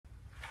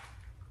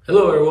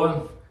Hello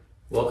everyone,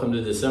 welcome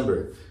to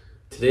December.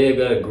 Today I've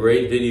got a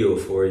great video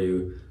for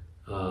you.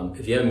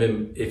 If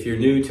you're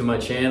new to my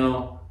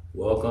channel,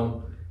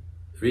 welcome.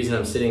 The reason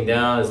I'm sitting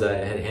down is that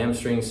I had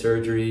hamstring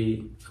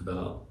surgery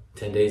about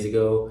 10 days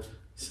ago,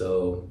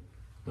 so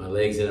my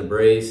leg's in a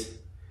brace.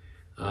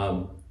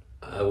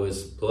 I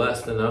was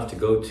blessed enough to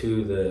go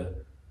to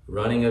the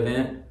running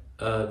event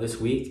this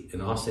week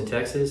in Austin,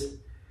 Texas,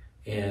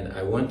 and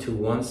I went to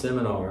one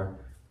seminar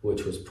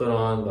which was put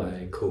on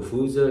by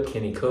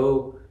Kenny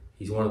Ko.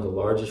 He's one of the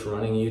largest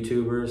running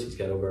YouTubers. He's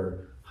got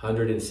over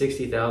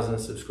 160,000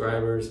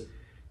 subscribers.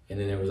 And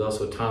then there was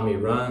also Tommy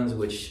Runs,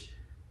 which,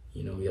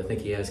 I think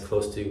he has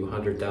close to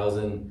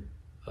 100,000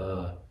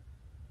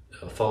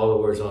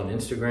 followers on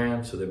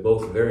Instagram. So they're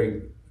both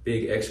very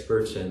big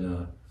experts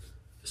in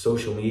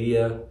social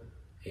media,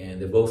 and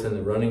they're both in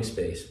the running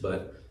space.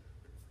 But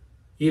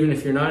even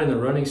if you're not in the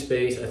running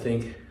space, I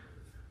think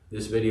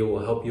this video will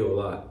help you a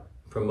lot.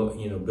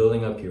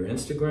 Building up your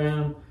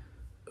Instagram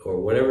or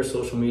whatever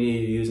social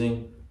media you're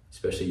using,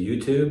 especially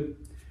YouTube.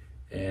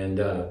 And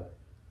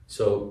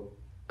so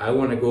I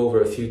want to go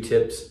over a few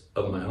tips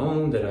of my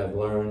own that I've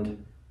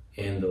learned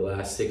in the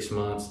last 6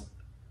 months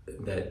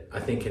that I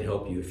think can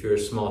help you if you're a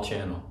small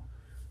channel.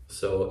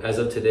 So as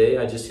of today,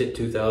 I just hit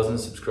 2,000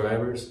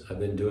 subscribers. I've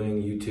been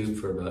doing YouTube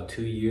for about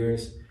 2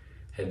 years.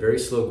 Had very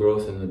slow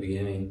growth in the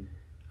beginning.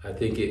 I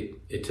think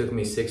it took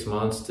me 6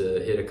 months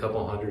to hit a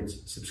couple hundred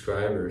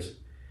subscribers.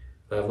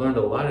 But I've learned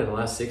a lot in the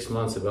last 6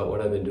 months about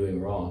what I've been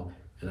doing wrong,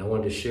 and I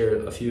wanted to share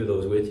a few of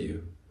those with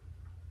you.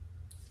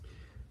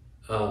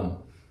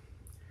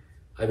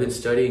 I've been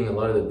studying a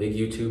lot of the big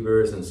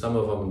YouTubers, and some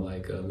of them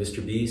like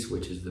Mr. Beast,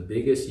 which is the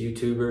biggest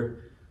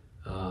YouTuber.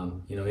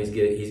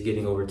 He's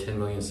getting over 10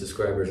 million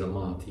subscribers a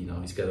month.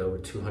 He's got over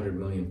 200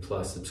 million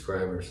plus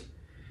subscribers.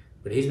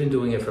 But he's been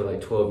doing it for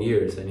like 12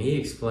 years, and he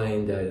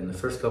explained that in the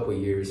first couple of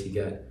years he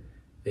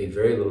made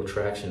very little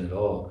traction at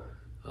all.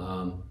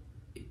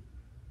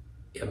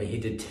 He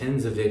did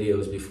tens of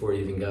videos before he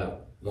even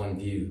got 1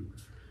 view.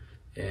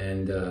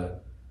 And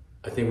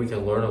I think we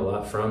can learn a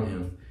lot from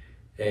him.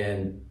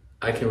 And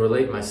I can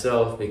relate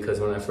myself because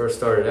when I first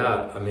started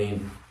out,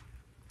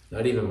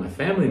 not even my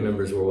family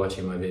members were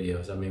watching my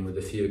videos, with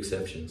a few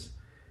exceptions.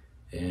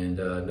 And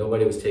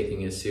nobody was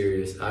taking it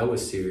serious. I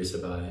was serious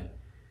about it.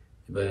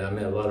 But I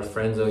met a lot of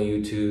friends on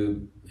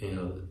YouTube.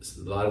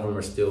 A lot of them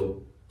are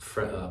still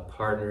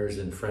partners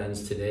and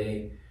friends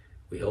today.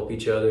 We help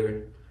each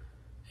other.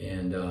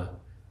 And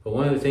but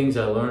one of the things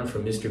I learned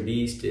from Mr.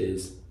 Beast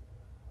is,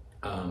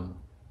 out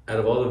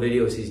of all the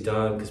videos he's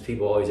done, because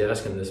people always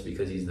ask him this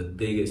because he's the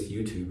biggest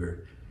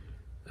YouTuber,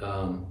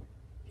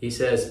 he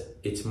says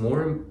it's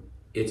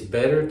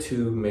better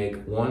to make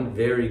one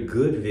very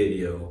good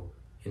video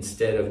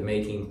instead of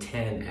making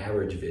 10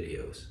 average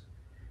videos.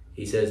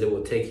 He says it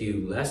will take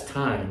you less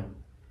time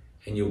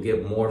and you'll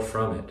get more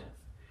from it.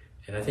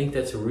 And I think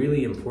that's a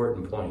really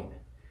important point,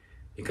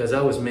 because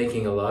I was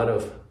making a lot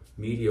of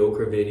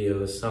mediocre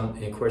videos.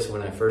 And of course,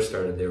 when I first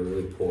started, they were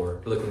really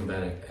poor. Looking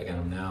back at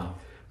them now,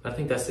 but I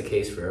think that's the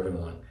case for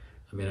everyone.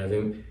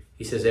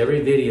 He says every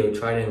video,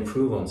 try to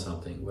improve on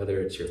something, whether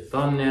it's your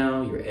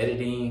thumbnail, your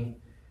editing,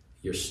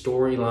 your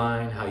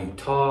storyline, how you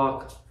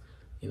talk,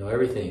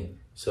 everything.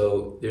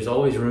 So there's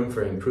always room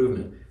for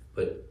improvement,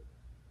 but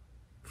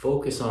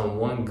focus on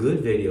one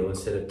good video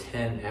instead of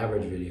 10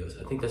 average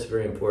videos. I think that's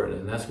very important,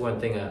 and that's one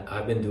thing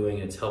I've been doing.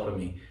 It's helping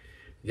me.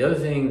 The other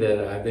thing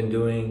that I've been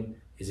doing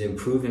is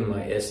improving my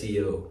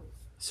SEO,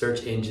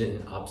 search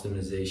engine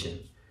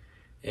optimization.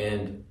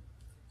 And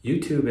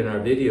YouTube in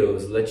our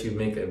videos let you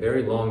make a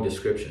very long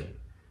description.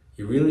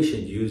 You really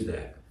should use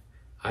that.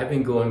 I've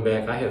been going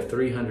back, I have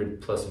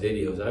 300 plus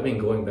videos. I've been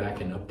going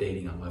back and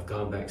updating them. I've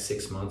gone back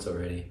 6 months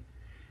already.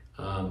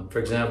 For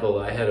example,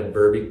 I had a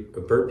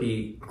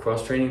burpee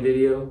cross-training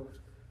video.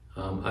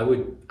 I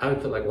would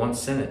put like one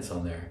sentence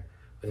on there.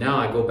 But now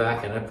I go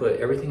back and I put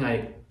everything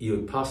you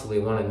would possibly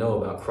want to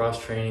know about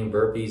cross-training,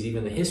 burpees,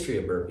 even the history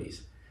of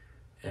burpees.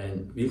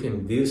 And you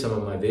can view some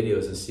of my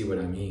videos and see what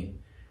I mean.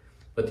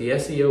 But the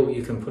SEO,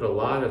 you can put a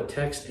lot of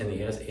text in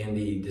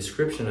the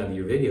description of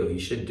your video. You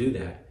should do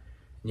that.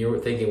 And you're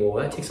thinking,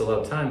 well, that takes a lot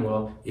of time.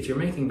 Well, if you're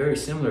making very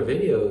similar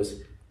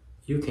videos,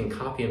 you can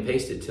copy and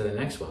paste it to the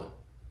next one.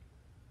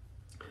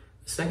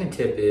 The second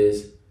tip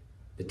is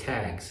the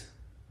tags.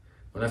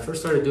 When I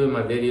first started doing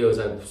my videos,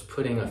 I was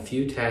putting a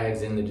few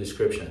tags in the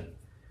description.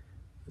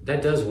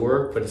 That does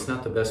work, but it's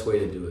not the best way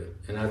to do it.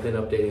 And I've been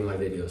updating my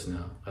videos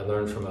now. I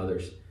learned from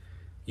others.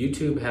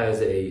 YouTube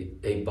has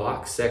a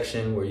box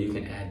section where you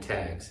can add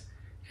tags.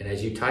 And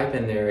as you type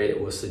in there,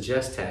 it will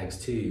suggest tags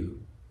to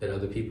you that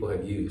other people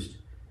have used.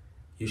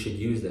 You should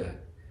use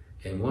that.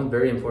 And one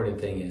very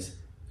important thing is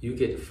you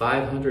get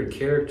 500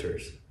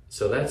 characters.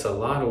 So that's a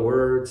lot of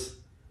words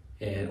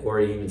or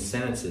even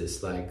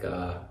sentences. Like,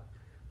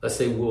 let's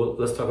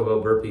talk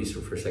about burpees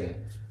for a second.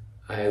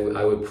 I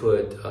would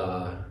put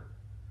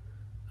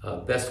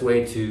best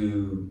way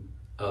to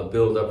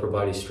build upper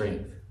body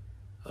strength,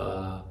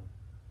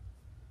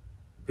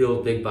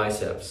 build big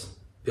biceps,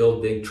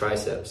 build big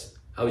triceps.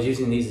 I was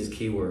using these as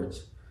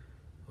keywords.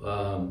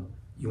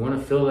 you want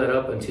to fill that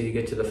up until you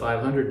get to the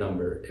 500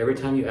 number. Every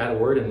time you add a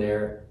word in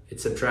there,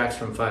 it subtracts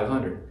from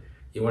 500.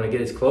 You want to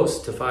get as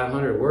close to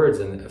 500 words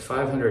and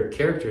 500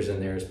 characters in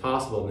there as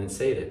possible, and then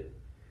save it.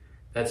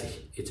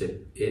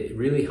 It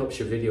really helps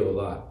your video a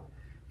lot.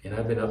 And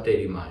I've been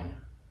updating mine.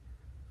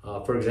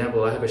 For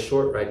example, I have a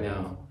short right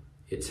now.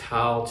 It's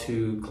how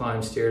to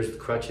climb stairs with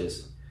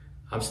crutches.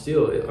 I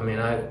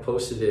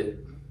posted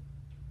it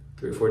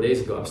 3 or 4 days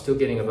ago. I'm still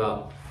getting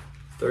about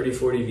 30,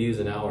 40 views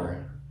an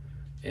hour.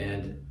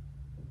 And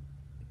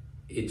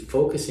it's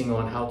focusing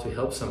on how to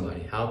help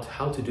somebody, how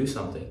to do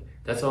something.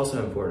 That's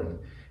also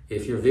important.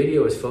 If your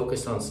video is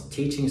focused on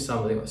teaching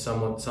someone,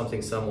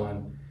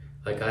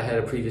 like I had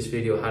a previous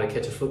video, how to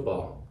catch a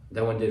football.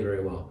 That one did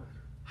very well.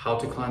 How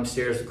to climb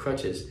stairs with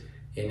crutches.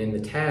 And in the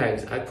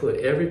tags, I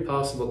put every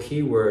possible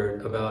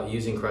keyword about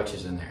using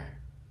crutches in there.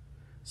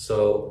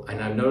 So,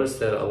 and I've noticed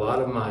that a lot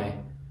of my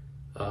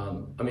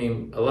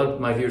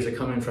viewers are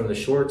coming from the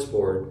shorts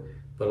board,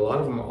 but a lot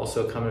of them are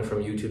also coming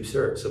from YouTube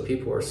search. So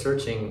people are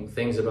searching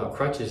things about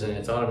crutches and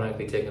it's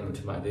automatically taking them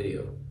to my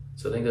video.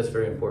 So I think that's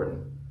very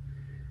important.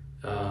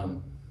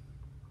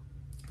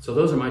 So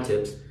those are my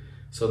tips.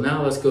 So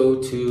now let's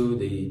go to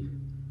the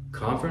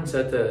conference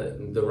at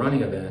the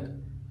running event.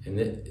 And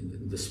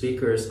the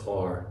speakers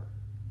are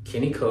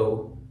Kenny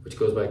Ko, which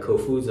goes by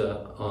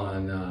Kofuza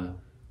on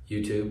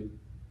YouTube,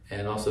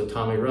 and also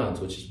Tommy Runs,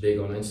 which is big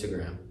on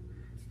Instagram.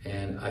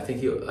 And I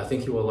think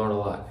you will learn a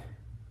lot.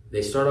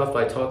 They start off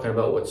by talking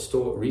about what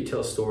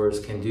retail stores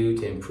can do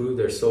to improve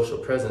their social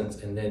presence,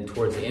 and then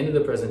towards the end of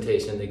the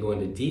presentation, they go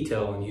into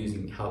detail on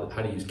using how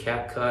to use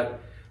CapCut,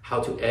 how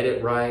to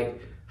edit right,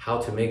 how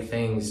to make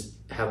things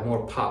have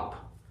more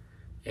pop,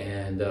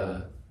 and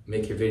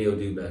make your video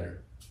do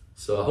better.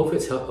 So I hope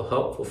it's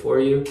helpful for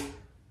you.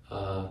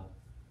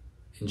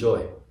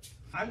 Enjoy.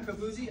 I'm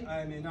Kofuzi.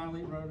 I'm a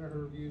non-elite runner who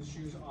reviews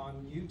shoes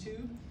on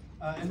YouTube.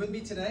 And with me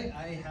today,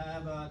 I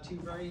have two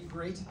very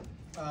great,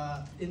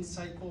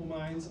 insightful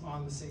minds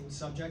on the same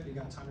subject. We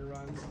got Tommy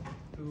Runs,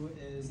 who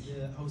is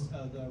the host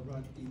of the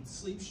Run, Eat,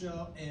 Sleep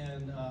show,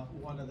 and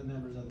one of the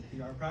members of the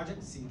PR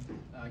Project. See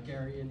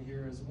Gary in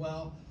here as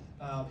well.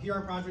 PR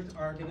Project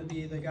are going to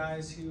be the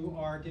guys who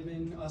are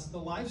giving us the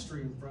live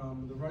stream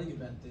from the running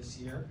event this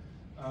year,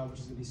 which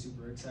is going to be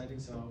super exciting.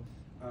 So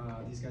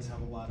these guys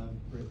have a lot of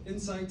great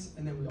insights.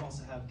 And then we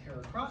also have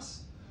Tara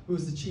Cross, who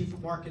is the Chief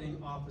Marketing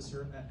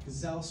Officer at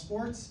Gazelle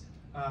Sports,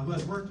 who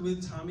has worked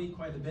with Tommy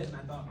quite a bit, and I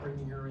thought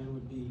bringing her in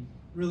would be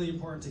really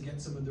important to get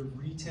some of the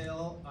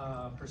retail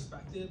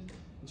perspective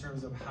in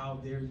terms of how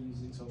they're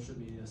using social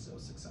media so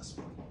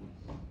successfully.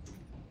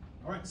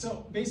 All right,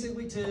 so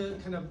basically to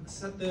kind of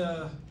set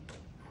the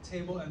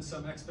table and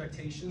some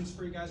expectations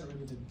for you guys, or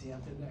maybe to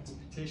dampen the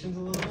expectations a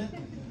little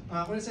bit,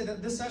 I want to say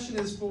that this session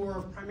is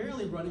for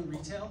primarily running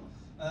retail,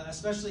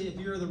 especially if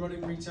you're the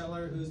running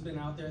retailer who's been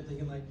out there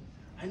thinking like,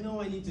 I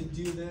know I need to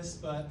do this,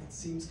 but it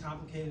seems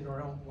complicated, or I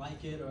don't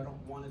like it, or I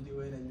don't want to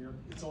do it, and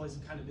it's always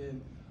kind of been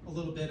a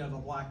little bit of a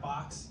black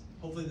box.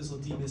 Hopefully this will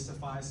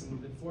demystify some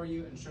of it for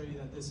you and show you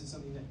that this is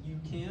something that you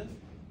can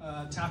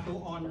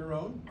tackle on your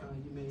own.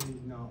 You may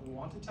not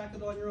want to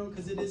tackle it on your own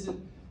because it isn't,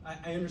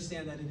 I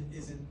understand that it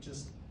isn't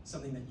just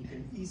something that you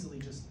can easily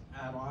just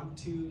add on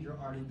to your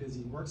already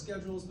busy work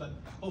schedules, but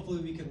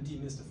hopefully we can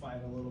demystify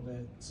it a little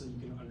bit so you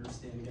can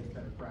understand and get a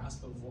better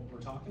grasp of what we're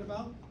talking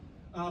about.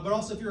 But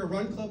also if you're a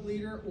run club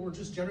leader or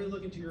just generally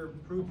looking to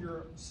improve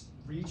your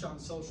reach on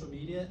social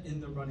media in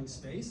the running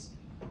space,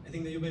 I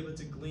think that you'll be able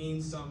to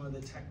glean some of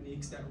the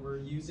techniques that we're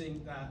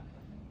using that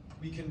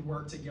we can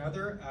work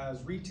together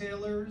as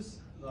retailers,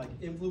 like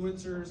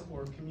influencers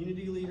or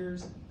community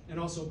leaders, and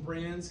also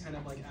brands kind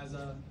of like as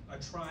a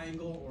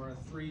triangle or a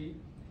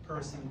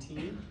 3-person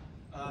team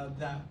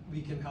that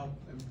we can help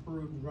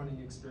improve the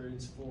running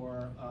experience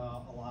for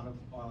a lot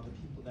of the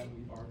people that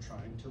we are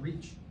trying to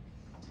reach.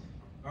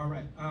 All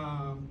right,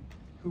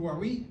 who are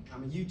we?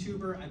 I'm a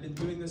YouTuber. I've been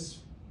doing this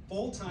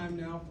full-time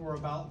now for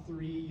about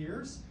 3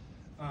 years.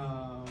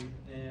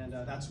 And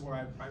that's where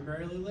I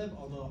primarily live,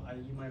 although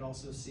you might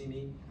also see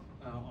me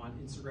on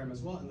Instagram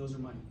as well, and those are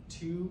my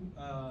 2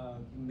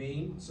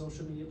 main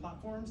social media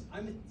platforms.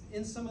 I'm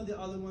in some of the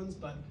other ones,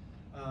 but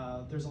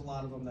there's a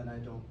lot of them that I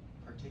don't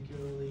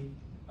particularly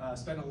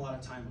spend a lot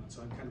of time on,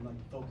 so I'm kind of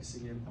like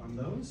focusing in on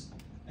those.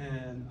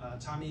 And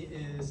Tommy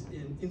is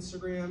in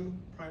Instagram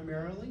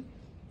primarily,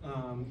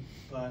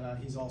 but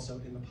he's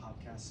also in the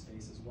podcast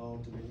space as well,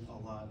 doing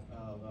a lot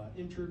of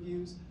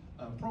interviews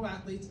of pro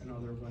athletes and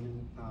other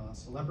running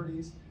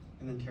celebrities.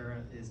 And then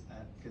Kara is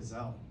at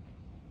Gazelle.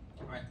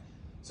 All right,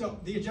 so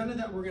the agenda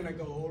that we're gonna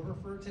go over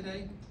for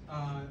today,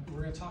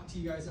 we're gonna talk to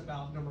you guys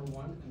about number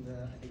 1, and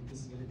I think this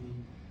is gonna be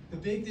the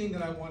big thing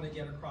that I want to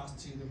get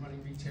across to the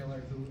running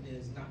retailer who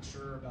is not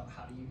sure about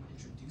how do you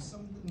introduce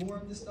some more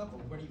of this stuff, or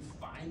where do you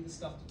find the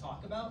stuff to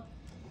talk about,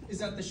 is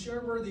that the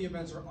share-worthy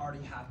events are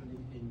already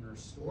happening in your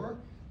store.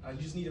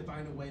 You just need to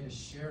find a way to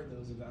share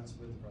those events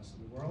with the rest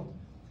of the world.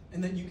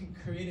 And then you can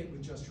create it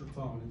with just your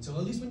phone. And so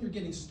at least when you're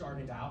getting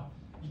started out,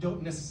 you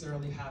don't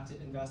necessarily have to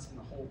invest in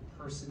a whole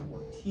person or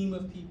team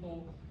of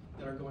people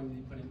that are going to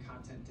be putting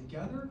content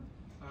together.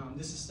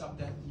 This is stuff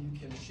that you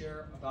can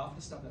share about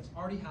the stuff that's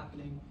already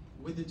happening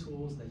with the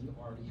tools that you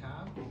already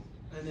have.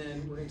 And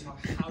then we're going to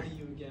talk how do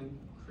you, again,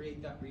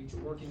 create that reach,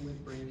 working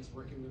with brands,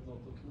 working with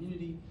local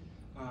community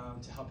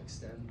to help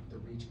extend the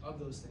reach of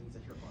those things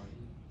that you're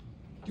already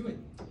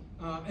doing.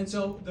 And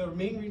so the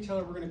main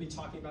retailer we're going to be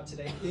talking about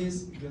today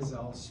is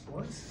Gazelle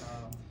Sports.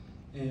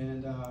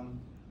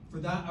 For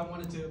that, I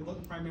wanted to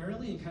look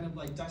primarily and kind of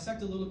like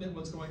dissect a little bit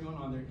what's going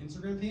on their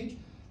Instagram page.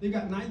 They've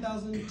got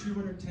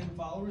 9,210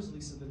 followers, at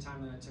least at the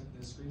time that I took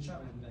this screenshot,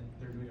 and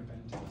they're doing a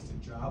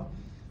fantastic job.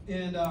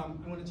 And I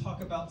want to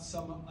talk about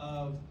some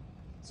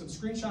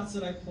screenshots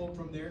that I pulled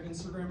from their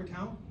Instagram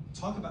account.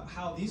 Talk about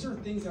how these are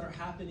things that are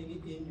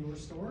happening in your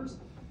stores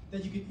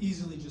that you could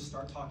easily just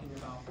start talking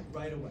about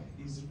right away.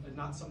 These are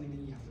not something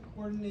that you have to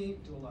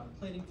coordinate, do a lot of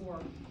planning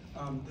for.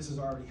 This is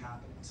already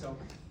happening. So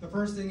the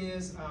first thing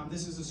is,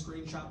 this is a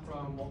screenshot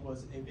from what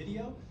was a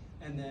video.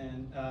 And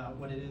then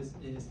what it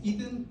is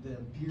Ethan, the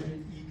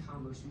bearded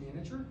e-commerce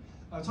manager,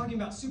 talking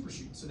about super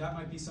shoots. So that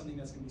might be something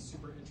that's going to be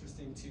super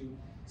interesting to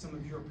some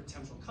of your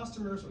potential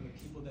customers or the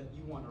people that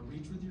you want to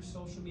reach with your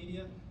social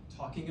media,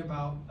 talking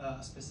about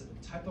a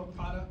specific type of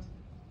product.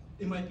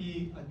 It might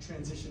be a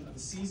transition of the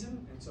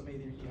season, and so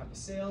maybe you have a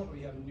sale or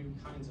you have new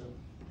kinds of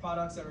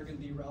products that are going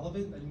to be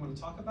relevant that you want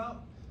to talk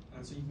about.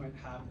 And so you might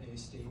have a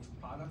staged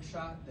product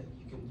shot that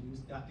you can use.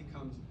 That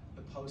becomes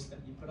the post that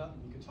you put up,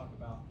 and you can talk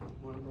about,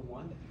 number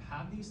one, that you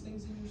have these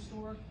things in your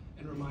store,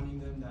 and reminding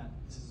them that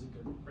this is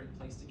a great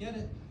place to get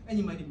it, and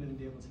you might even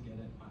be able to get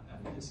it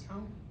at a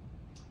discount.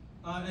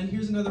 And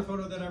here's another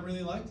photo that I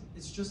really liked.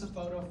 It's just a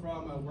photo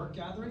from a work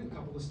gathering, a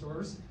couple of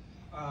stores,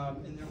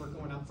 and then we're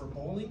going out for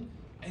bowling.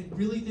 I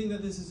really think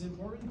that this is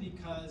important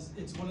because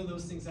it's one of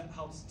those things that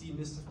helps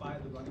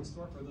demystify the running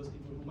store for those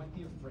people who might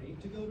be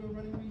afraid to go to a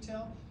running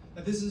retail.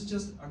 That this is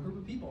just a group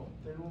of people.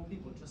 They're normal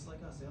people, just like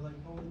us. They like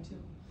bowling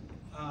too.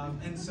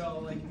 And so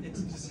like it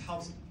just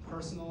helps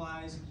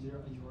personalize your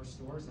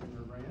stores and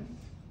your brand.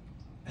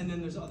 And then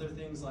there's other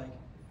things like,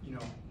 you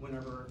know,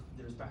 whenever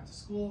there's back to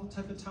school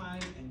type of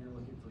time and you're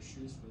looking for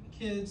shoes for the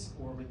kids,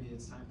 or maybe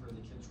it's time for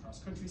the kids cross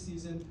country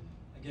season.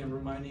 Again,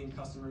 reminding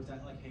customers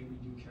that like, hey, we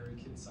do carry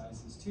kid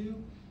sizes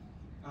too.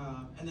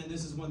 And then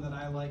this is one that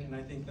I like, and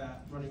I think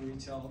that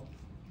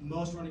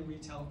most running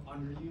retail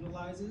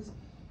underutilizes,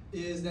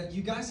 is that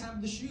you guys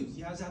have the shoes.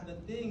 You guys have the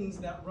things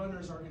that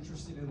runners are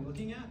interested in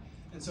looking at.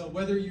 And so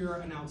whether you're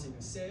announcing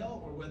a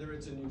sale or whether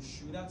it's a new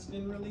shoe that's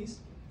been released,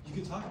 you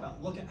can talk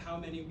about, look at how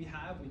many we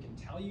have. We can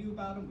tell you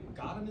about them. We've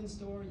got them in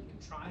store. You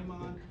can try them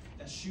on.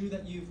 That shoe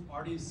that you've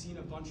already seen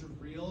a bunch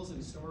of reels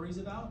and stories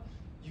about,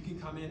 you can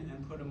come in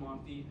and put them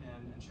on feet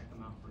and check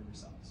them out for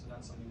yourself. So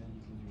that's something that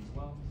you can do as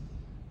well.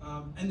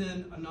 And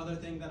then another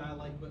thing that I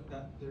like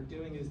that they're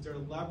doing is they're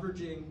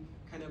leveraging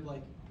kind of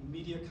like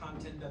media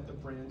content that the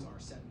brands are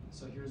sending.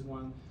 So here's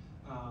one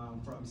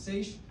from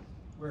Seish,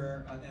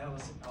 where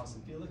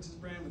Allison Felix's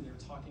brand, when they're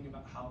talking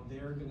about how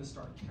they're going to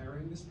start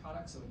carrying this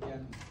product. So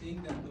again, the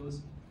thing that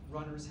those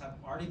runners have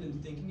already been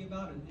thinking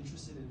about and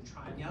interested in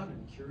trying out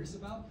and curious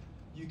about,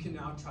 you can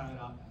now try it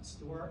out at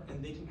store,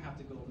 and they didn't have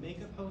to go make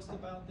a post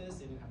about this.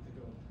 They didn't have to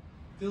go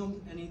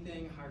film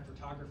anything, hire a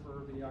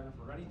photographer,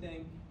 videographer, or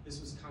anything. This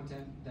was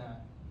content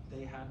that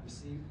they had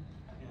received,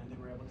 and they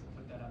were able to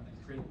put that up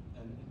and create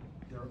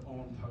their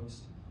own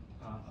post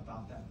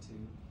about that to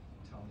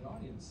tell the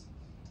audience.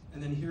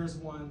 And then here's a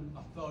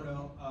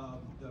photo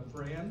of the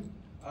brand,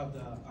 of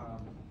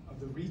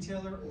the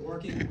retailer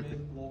working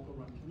with local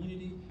run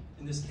community.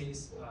 In this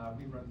case,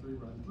 we Run 3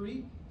 Run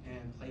 3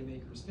 and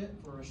Playmakers Fit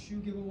for a shoe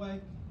giveaway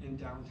in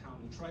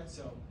downtown Detroit.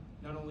 So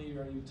not only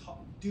are you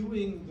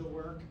doing the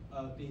work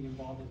of being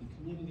involved in the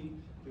community,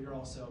 but you're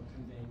also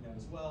conveying that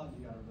as well.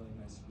 You got a really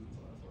nice food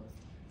photo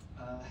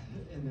for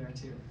it in there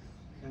too.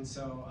 And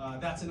so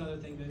that's another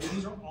thing.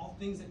 These are all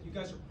things that you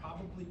guys are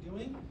probably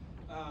doing,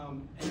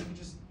 and you can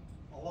just.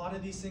 A lot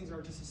of these things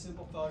are just a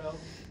simple photo,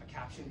 a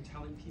caption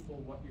telling people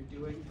what you're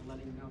doing and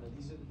letting them know that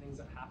these are the things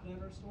that happen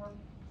in our store.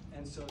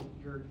 And so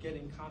you're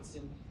getting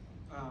constant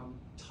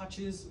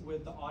touches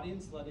with the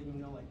audience, letting them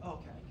know like, oh,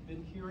 okay, I've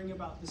been hearing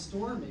about the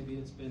store. Maybe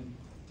it's been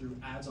through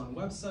ads on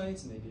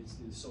websites, maybe it's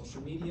through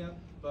social media,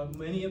 but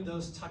many of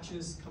those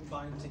touches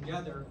combined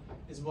together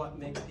is what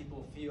makes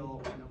people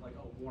feel kind of like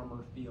a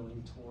warmer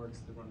feeling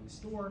towards the running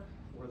store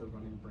or the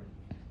running brand.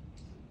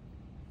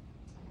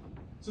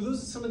 So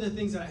those are some of the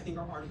things that I think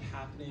are already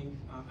happening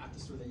at the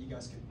store that you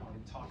guys can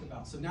already talk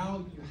about. So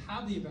now you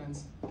have the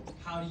events,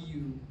 how do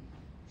you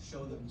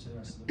show them to the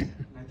rest of the world?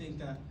 And I think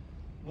that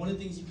one of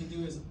the things you can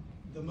do is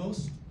the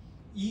most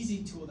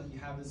easy tool that you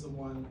have is the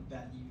one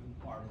that you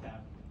already have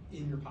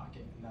in your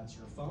pocket, and that's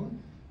your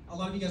phone. A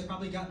lot of you guys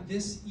probably got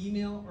this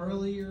email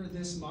earlier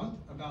this month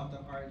about the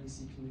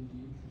RIDC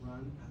Community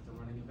Run at the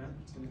running event.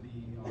 It's going to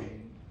be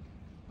on,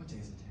 what day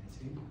is it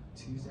today?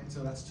 Tuesday,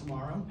 so that's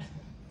tomorrow.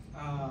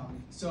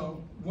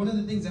 So one of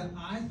the things that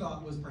I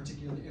thought was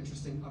particularly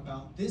interesting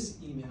about this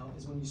email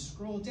is when you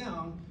scroll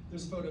down,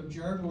 there's a photo of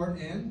Jared Ward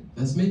and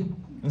that's me.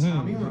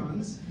 Tommy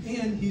runs,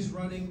 and he's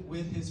running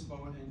with his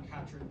phone and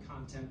capturing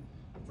content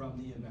from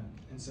the event.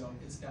 And so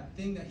it's that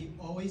thing that he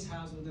always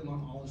has with him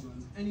on all his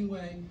runs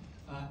anyway,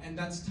 and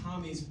that's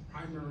Tommy's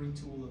primary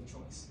tool of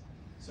choice.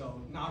 So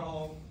not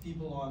all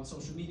people on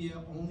social media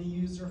only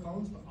use their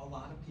phones, but a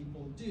lot of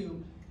people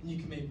do, and you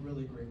can make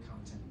really great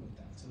content with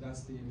that. So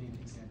that's the main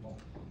example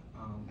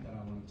that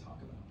I want to talk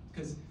about.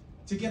 Because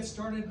to get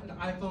started, an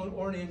iPhone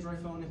or an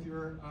Android phone, if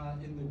you're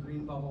in the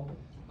green bubble,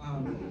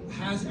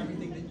 has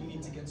everything that you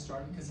need to get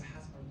started because it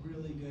has a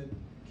really good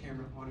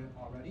camera on it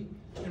already.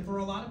 And for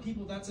a lot of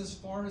people, that's as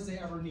far as they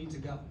ever need to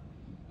go.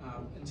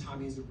 And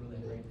Tommy's a really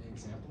great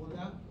example of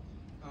that.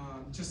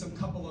 Just some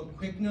couple of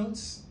quick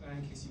notes,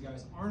 in case you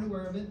guys aren't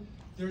aware of it.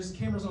 There's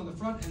cameras on the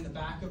front and the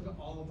back of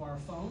all of our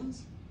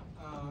phones.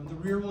 The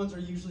rear ones are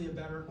usually a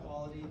better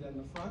quality than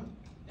the front.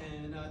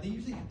 And they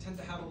usually tend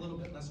to have a little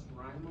bit less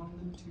grime on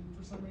them too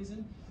for some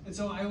reason. And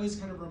so I always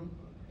kind of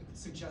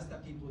suggest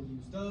that people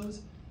use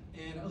those.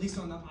 And at least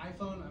on the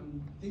iPhone,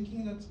 I'm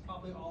thinking that's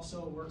probably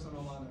also works on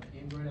a lot of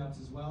Android apps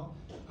as well.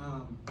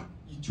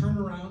 You turn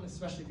around,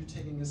 especially if you're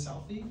taking a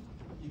selfie,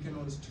 you can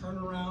always turn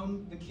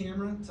around the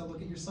camera to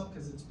look at yourself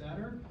because it's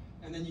better.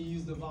 And then you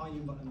use the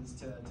volume buttons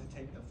to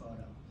take the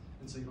photo.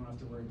 And so you don't have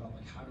to worry about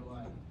like, how do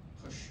I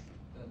push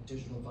the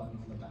digital button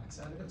on the back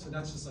side of it. So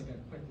that's just like a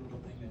quick little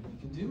thing that you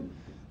can do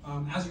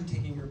as you're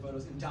taking your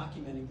photos and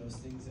documenting those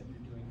things that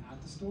you're doing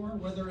at the store,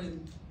 whether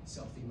in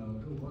selfie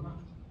mode or not.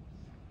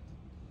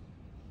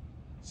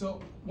 So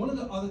one of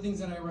the other things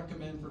that I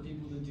recommend for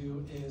people to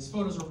do is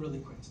photos are really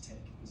quick to take.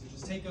 So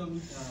just take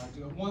them,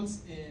 do it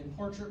once in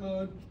portrait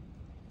mode,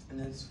 and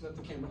then flip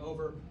the camera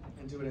over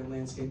and do it in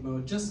landscape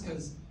mode, just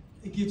because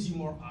it gives you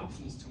more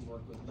options to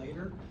work with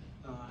later.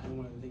 And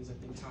one of the things I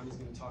think Tommy's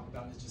going to talk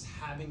about is just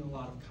having a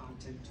lot of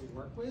content to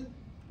work with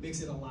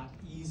makes it a lot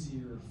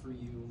easier for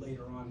you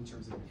later on in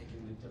terms of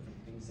picking the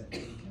different things that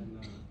you can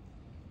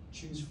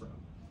choose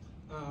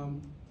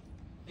from.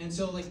 And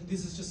so like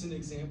this is just an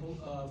example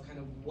of kind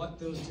of what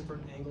those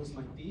different angles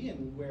might be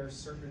and where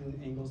certain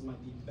angles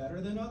might be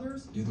better than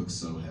others. You look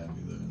so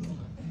happy there,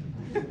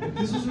 though.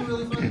 This was a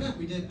really fun event.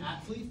 We did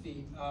at Fleet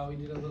Feet. We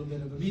did a little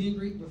bit of a meet and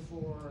greet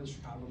before the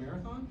Chicago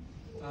Marathon.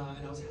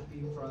 And I was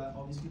happy for that.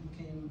 All these people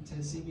came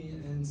to see me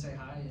and say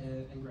hi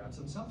and grab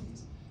some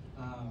selfies.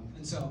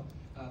 And so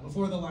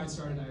before the line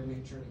started, I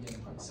made sure to get a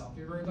quick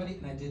selfie of everybody,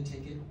 and I did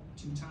take it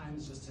 2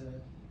 times just to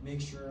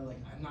make sure, like,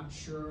 I'm not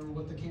sure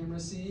what the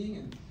camera's seeing,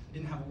 and I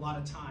didn't have a lot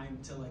of time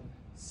to like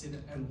sit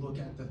and look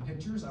at the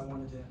pictures. I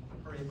wanted to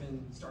hurry up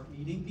and start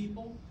meeting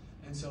people,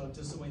 and so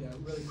just a way to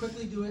really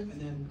quickly do it, and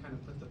then kind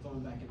of put the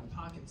phone back in the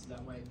pocket, so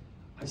that way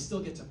I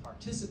still get to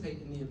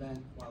participate in the event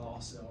while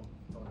also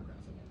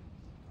photographing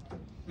it.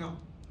 Now,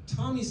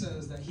 Tommy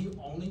says that he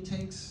only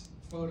takes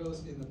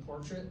photos in the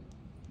portrait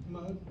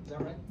mode. Is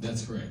that right?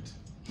 That's correct.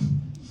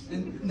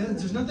 And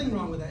there's nothing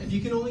wrong with that. If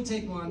you can only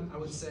take one, I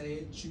would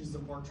say choose the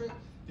portrait,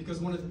 because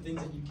one of the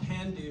things that you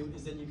can do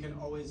is then you can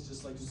always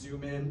just like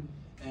zoom in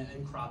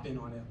and crop in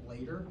on it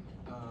later.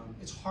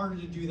 It's harder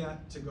to do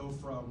that, to go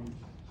from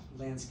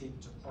landscape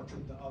to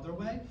portrait the other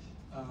way.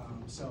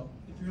 So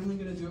if you're only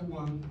going to do it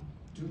one,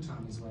 do it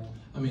Tommy's way.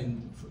 I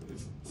mean,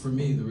 for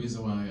me, the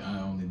reason why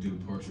I only do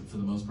portrait for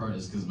the most part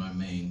is because my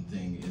main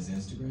thing is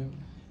Instagram.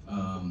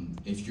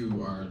 If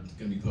you are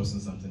going to be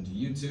posting something to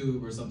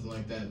YouTube or something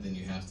like that, then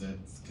you have to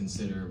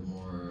consider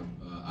more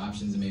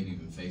options, and maybe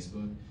even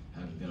Facebook.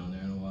 I haven't been on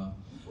there in a while.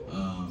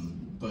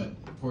 But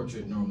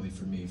portrait normally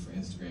for me, for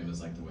Instagram,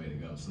 is like the way to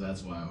go. So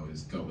that's why I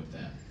always go with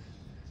that.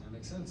 That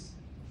makes sense.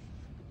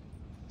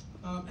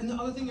 And the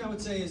other thing I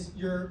would say is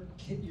your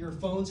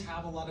phones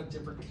have a lot of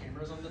different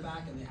cameras on the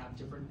back, and they have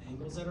different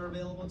angles that are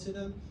available to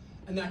them.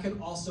 And that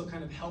can also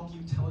kind of help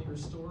you tell your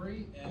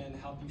story and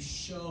help you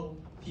show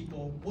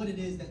people what it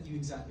is that you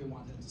exactly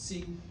want them to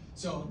see.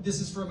 So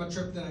this is from a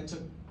trip that I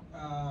took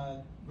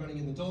running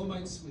in the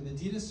Dolomites with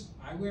Adidas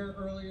eyewear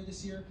earlier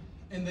this year.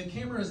 And the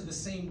camera is the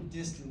same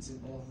distance in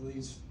both of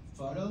these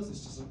photos.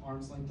 It's just an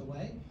arm's length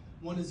away.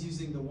 One is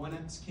using the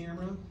 1x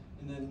camera,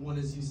 and then one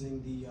is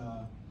using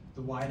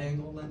the wide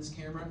angle lens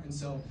camera. And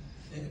so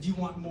if you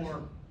want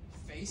more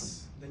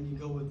face, then you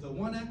go with the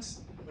 1x.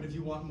 But if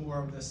you want more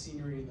of the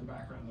scenery in the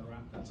background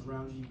that's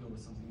around you, you go with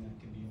something that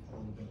can be a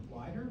little bit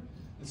wider.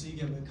 And so you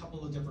get a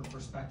couple of different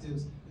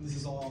perspectives, and this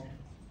is all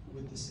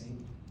with the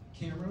same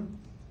camera.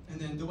 And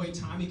then the way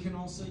Tommy can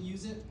also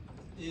use it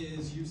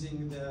is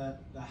using the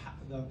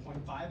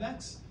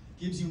 0.5x.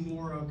 Gives you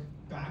more of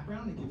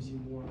background, it gives you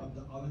more of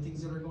the other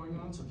things that are going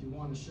on. So if you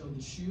want to show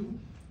the shoe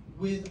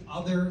with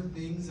other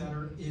things that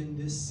are in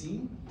this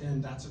scene,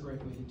 then that's a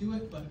great way to do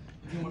it. But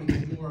if you want to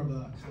get more of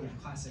a kind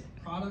of classic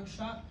product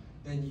shot,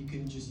 then you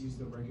can just use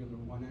the regular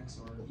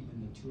 1x or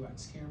even the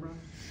 2x camera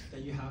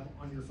that you have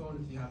on your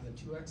phone if you have the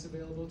 2x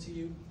available to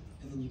you,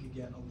 and then you can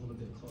get a little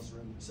bit closer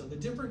in. So the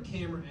different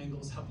camera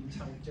angles help you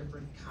tell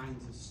different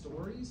kinds of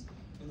stories,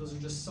 and those are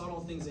just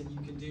subtle things that you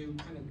can do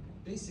kind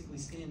of basically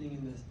standing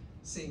in the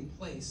same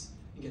place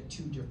and get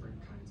 2 different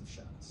kinds of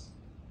shots.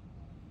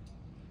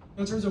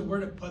 In terms of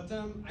where to put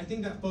them, I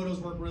think that photos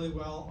work really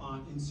well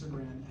on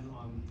Instagram and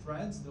on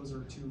Threads. Those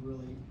are 2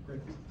 really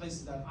great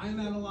places that I'm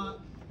at a lot,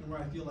 and where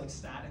I feel like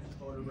static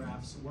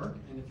photographs work.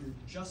 And if you're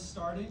just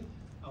starting,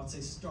 I would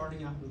say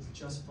starting out with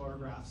just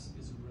photographs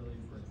is a really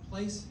great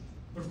place.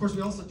 But of course,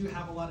 we also do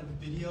have a lot of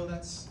video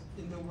that's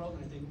in the world,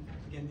 and I think,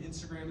 again,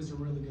 Instagram is a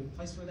really good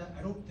place for that.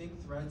 I don't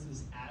think Threads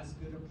is as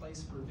good a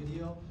place for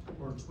video,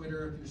 or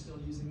Twitter, if you're still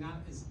using that,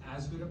 is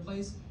as good a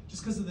place,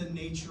 just because of the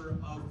nature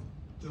of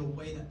the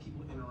way that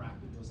people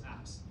interact with those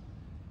apps.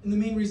 And the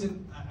main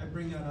reason I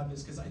bring that up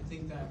is because I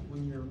think that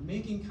when you're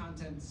making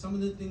content, some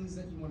of the things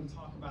that you want to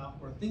talk about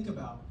or think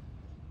about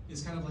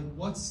is kind of like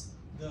what's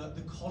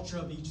the culture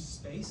of each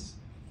space,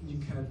 and you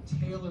kind of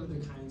tailor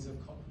the kinds of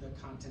the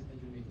content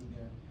that you're making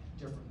there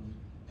differently.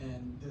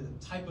 And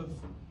the type of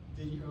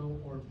video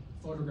or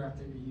photograph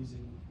that you're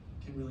using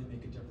can really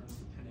make a difference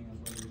depending on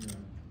whether you're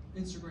on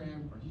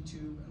Instagram or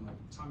YouTube. And like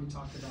Tommy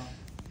talked about,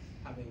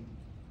 having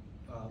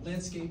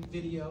landscape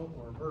video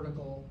or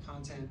vertical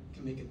content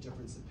can make a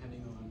difference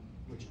depending on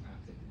which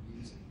app that you're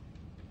using.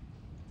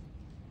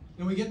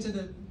 When we get to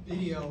the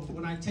video,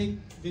 when I take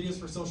videos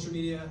for social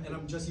media and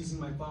I'm just using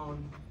my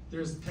phone,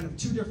 there's kind of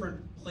two different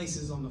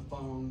places on the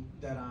phone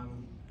that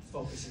I'm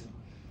focusing on.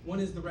 One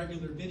is the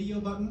regular video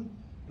button,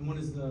 and one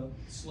is the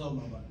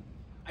slow-mo button.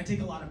 I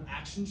take a lot of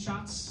action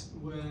shots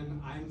when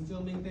I'm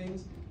filming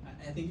things.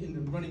 I think in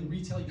the running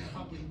retail, you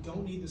probably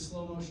don't need the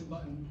slow motion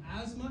button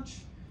as much.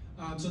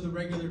 So the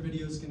regular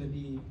video is going to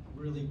be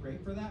really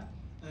great for that.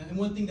 And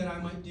one thing that I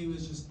might do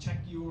is just check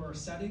your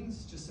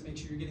settings just to make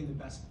sure you're getting the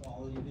best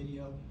quality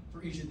video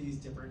for each of these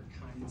different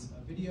kinds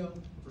of video.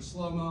 For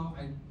slow-mo,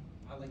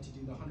 I like to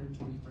do the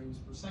 120 frames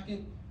per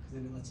second, because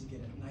then it lets you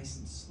get it nice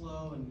and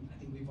slow, and I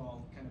think we've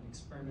all kind of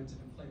experimented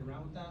and played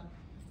around with that.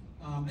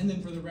 And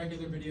then for the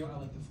regular video, I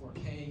like the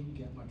 4K. You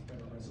get much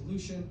better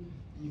resolution.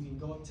 And you can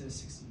go up to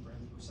 60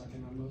 frames per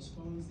second on most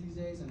phones these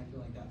days, and I feel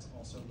like that's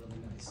also really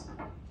nice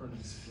for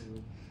nice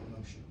fluid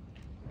motion.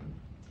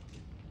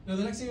 Now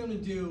the next thing I'm going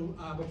to do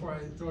before I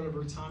throw it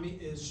over to Tommy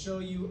is show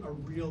you a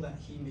reel that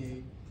he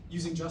made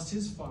using just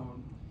his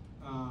phone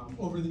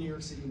over the New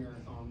York City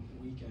Marathon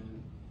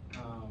weekend.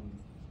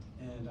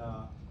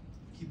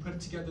 He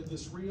put together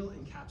this reel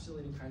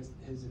encapsulating kind of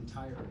his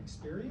entire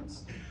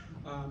experience.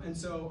 And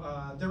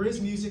so there is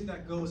music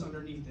that goes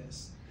underneath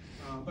this,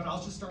 but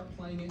I'll just start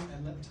playing it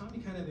and let Tommy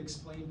kind of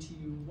explain to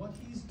you what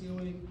he's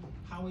doing,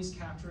 how he's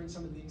capturing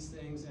some of these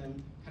things,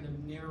 and kind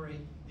of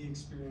narrate the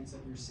experience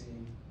that you're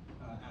seeing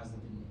as the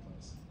video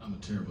plays. I'm a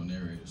terrible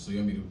narrator, so you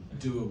want me to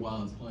do it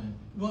while it's playing?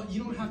 Well,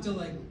 you don't have to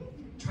like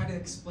try to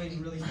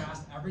explain really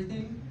fast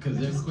everything. Because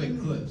they're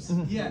quick clips.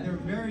 Yeah, they're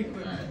very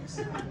quick clips.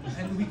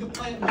 And we could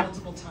play it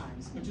multiple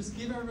times, but just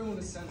give everyone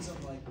a sense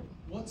of like,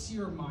 what's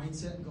your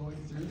mindset going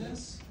through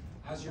this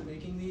as you're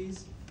making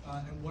these,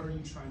 and what are you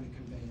trying to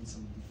convey in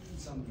some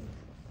of the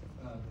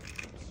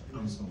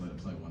I'm just going to let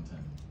it play one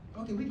time.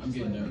 Okay, we can I'm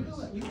getting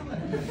nervous. We can let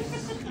it play.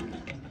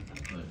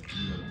 But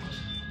you let it play.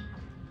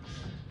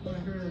 Want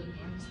to hear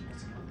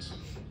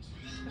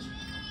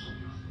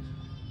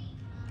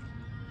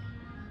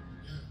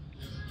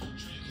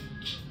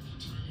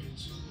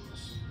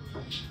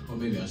Well,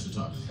 maybe I should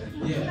talk.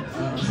 Yeah.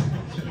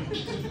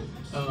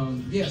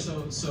 Yeah.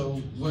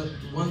 So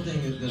one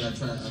thing that I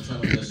try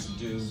my best to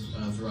do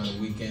throughout a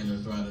weekend or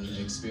throughout an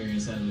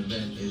experience at an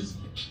event is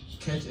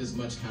catch as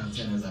much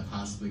content as I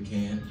possibly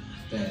can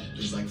that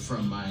is like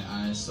from my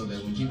eyes, so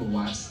that when people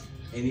watch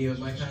any of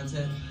my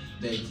content,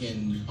 they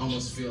can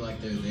almost feel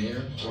like they're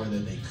there or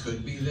that they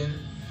could be there.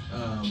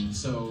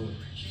 So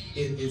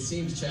it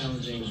seems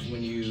challenging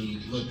when you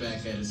look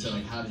back at it and say,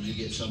 like, how did you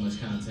get so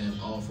much content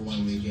all for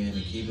one weekend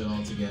and keep it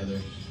all together?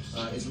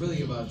 It's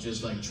really about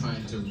just like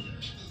trying to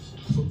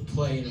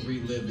play and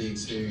relive the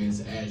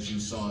experience as you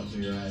saw it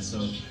through your eyes.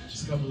 So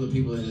just a couple of the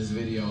people in this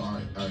video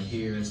are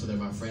here, so they're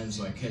my friends,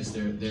 so I catch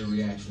their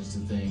reactions to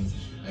things.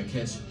 I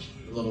catch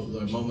little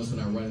moments when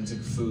I run into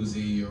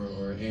Kafuzi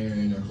or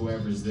Aaron or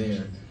whoever's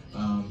there.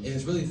 And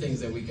it's really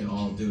things that we can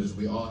all do. Is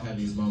we all have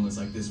these moments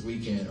like this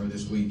weekend, or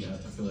this week, I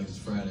feel like it's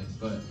Friday,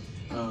 but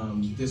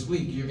this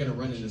week you're gonna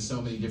run into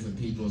so many different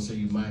people, so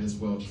you might as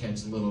well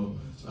catch little,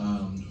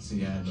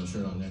 see, I have no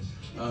shirt on there.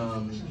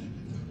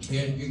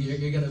 Yeah,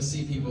 you're gonna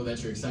see people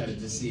that you're excited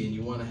to see, and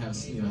you wanna have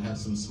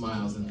some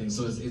smiles and things.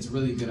 So it's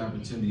really a good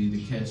opportunity to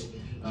catch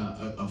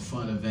a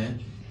fun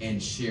event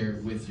and share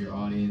it with your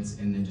audience,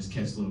 and then just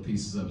catch little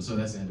pieces of it. So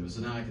that's the end of it. So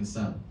now I can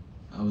stop.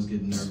 I was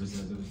getting nervous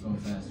as it was going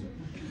faster.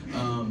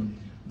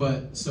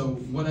 But so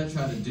what I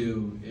try to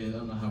do is, I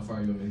don't know how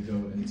far you want me to go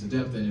into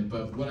depth in it,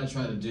 but what I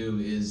try to do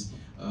is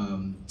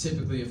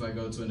typically if I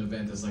go to an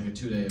event that's like a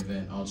 2-day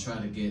event, I'll try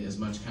to get as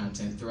much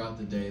content throughout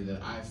the day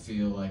that I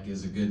feel like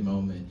is a good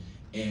moment,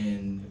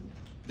 and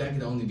that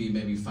could only be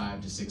maybe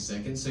 5 to 6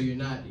 seconds. So you're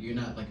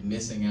not like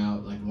missing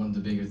out. Like one of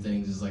the bigger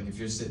things is like if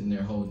you're sitting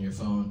there holding your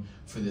phone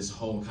for this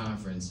whole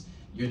conference,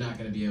 you're not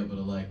going to be able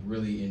to like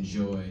really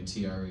enjoy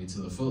TRE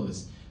to the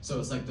fullest. So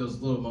it's like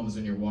those little moments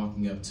when you're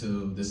walking up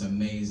to this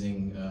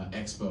amazing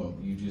expo,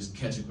 you just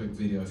catch a quick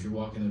video. If you're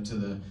walking up to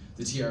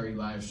the TRE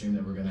live stream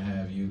that we're gonna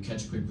have, you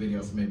catch a quick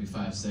video for maybe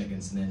 5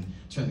 seconds and then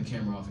turn the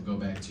camera off and go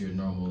back to your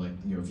normal, like,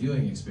 your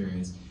viewing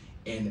experience.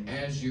 And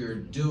as you're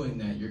doing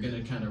that, you're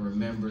gonna kind of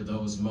remember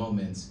those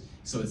moments.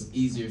 So it's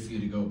easier for you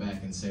to go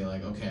back and say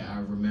like, okay, I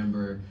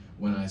remember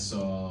when I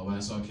saw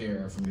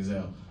Kara from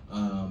Gazelle.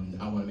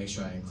 I want to make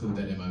sure I include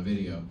that in my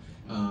video.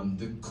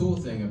 The cool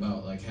thing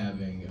about like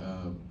having,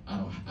 I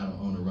don't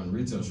own or run a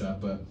retail shop,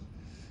 but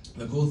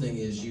the cool thing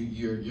is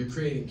you're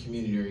creating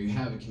community, or you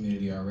have a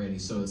community already.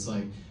 So it's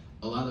like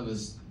a lot of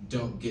us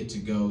don't get to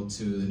go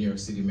to the New York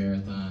City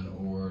Marathon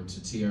or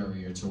to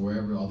TRE or to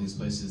wherever all these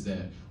places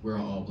that we're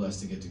all blessed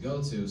to get to go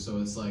to.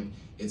 So it's like,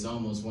 it's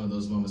almost one of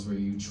those moments where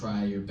you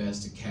try your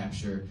best to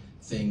capture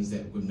things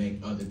that would make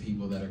other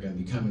people that are going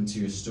to be coming to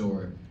your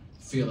store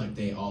feel like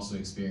they also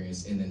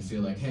experience, and then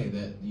feel like, hey,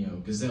 that, you know,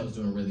 Gazelle's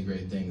doing really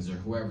great things, or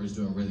whoever's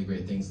doing really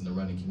great things in the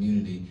running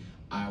community,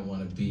 I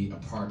want to be a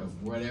part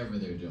of whatever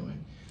they're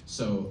doing.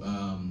 So,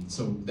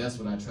 so that's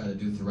what I try to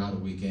do throughout a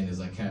weekend, is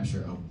I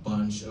capture a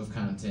bunch of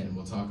content, and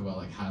we'll talk about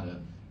like how to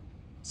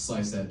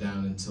slice that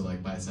down into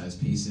like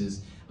bite-sized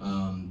pieces.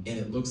 And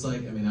it looks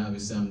like, I mean,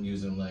 obviously I'm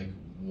using like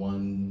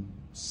 1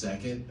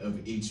 second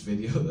of each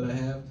video that I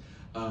have.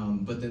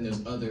 But then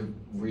there's other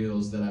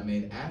reels that I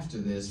made after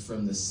this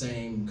from the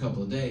same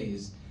couple of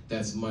days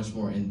that's much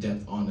more in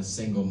depth on a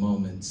single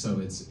moment. So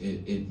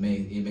it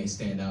may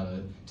stand out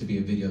to be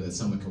a video that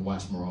someone can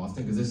watch more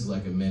often, because this is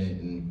like 1 minute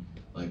and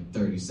like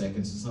 30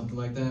 seconds or something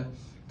like that.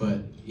 But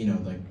you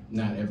know, like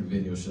not every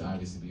video should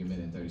obviously be 1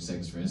 minute and 30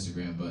 seconds for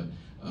Instagram, but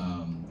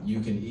you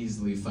can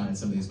easily find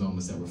some of these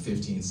moments that were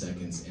 15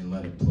 seconds and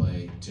let it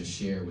play to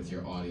share with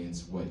your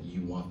audience what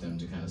you want them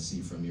to kind of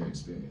see from your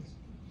experience.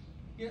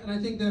 Yeah, and I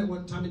think that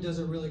what Tommy does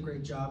a really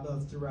great job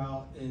of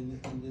throughout in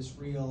this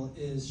reel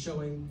is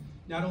showing,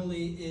 not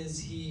only is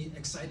he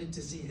excited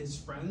to see his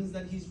friends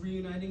that he's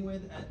reuniting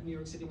with at New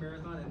York City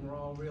Marathon, and we're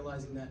all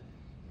realizing that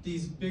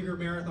these bigger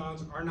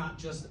marathons are not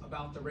just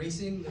about the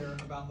racing, they're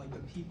about like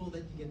the people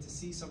that you get to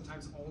see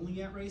sometimes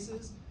only at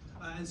races,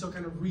 and so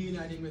kind of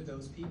reuniting with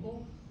those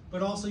people.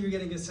 But also you're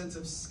getting a sense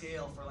of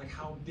scale for like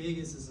how big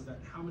is this event,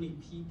 how many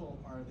people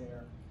are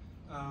there,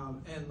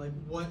 and like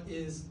what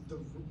does the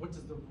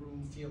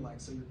room feel like?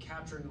 So you're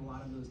capturing a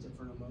lot of those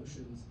different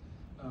emotions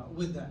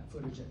with that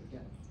footage that you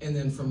get. And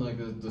then from like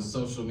the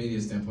social media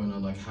standpoint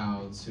on like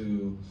how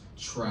to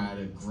try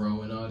to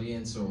grow an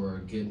audience or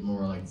get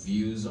more like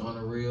views on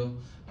a reel,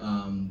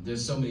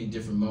 there's so many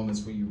different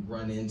moments where you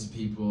run into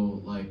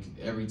people. Like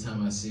every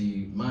time I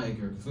see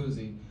Mike or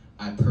Kafuzi,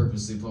 I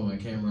purposely pull my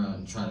camera out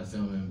and try to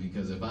film him,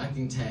 because if I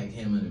can tag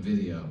him in a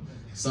video,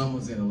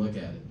 someone's gonna look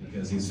at it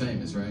because he's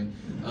famous, right?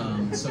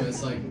 So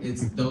it's like,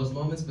 it's those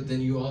moments, but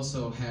then you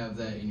also have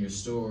that in your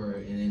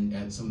store and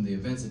at some of the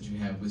events that you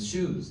have with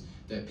shoes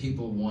that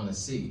people wanna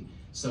see.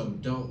 So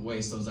don't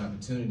waste those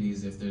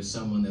opportunities. If there's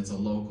someone that's a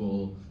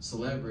local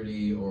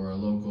celebrity or a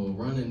local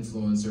run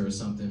influencer or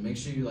something, make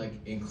sure you like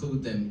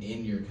include them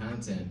in your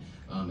content,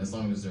 as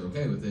long as they're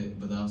okay with it.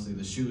 But obviously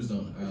the shoes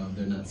don't,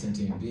 they're not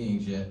sentient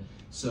beings yet.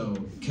 So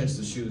catch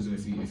the shoes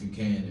if you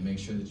can, and make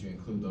sure that you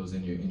include those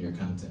in your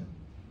content.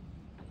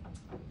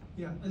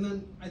 Yeah, and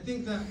then I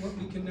think that what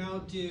we can now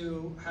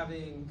do,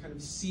 having kind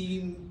of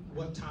seen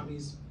what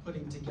Tommy's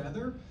putting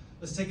together,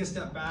 let's take a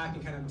step back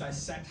and kind of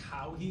dissect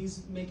how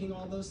he's making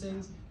all those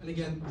things. And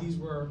again, these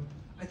were,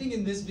 I think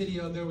in this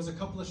video, there was a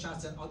couple of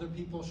shots that other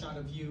people shot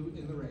of you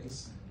in the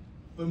race,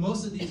 but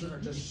most of these are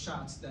just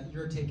shots that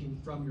you're taking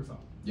from your phone.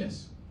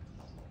 Yes.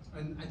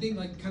 And I think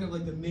like kind of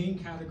like the main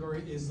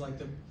category is like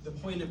the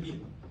point of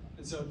view.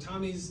 And so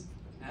Tommy's,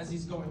 as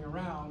he's going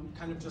around,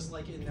 kind of just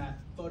like in that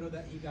photo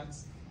that he got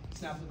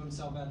snapped of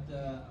himself at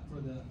for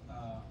the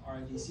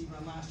RIDC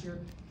run last year,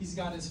 he's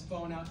got his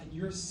phone out, and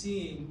you're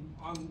seeing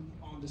on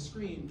the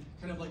screen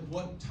kind of like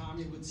what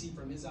Tommy would see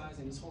from his eyes,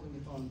 and he's holding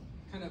the phone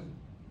kind of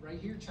right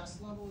here,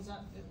 chest level. Is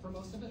that it for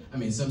most of it? I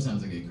mean,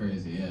 sometimes I get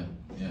crazy,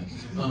 yeah.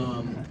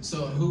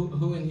 So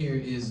who in here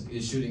is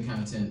shooting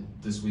content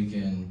this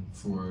weekend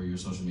for your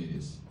social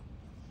medias?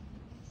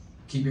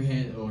 Keep your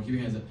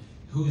hands up.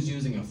 Who's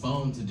using a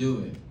phone to do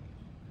it?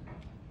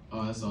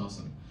 Oh, that's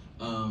awesome.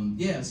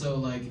 Yeah, so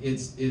like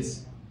it's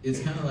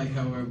kind of like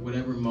however,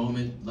 whatever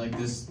moment, like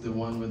this, the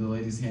one where the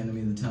ladies handed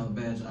me the talent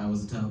badge, I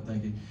was the talent,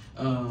 thank you.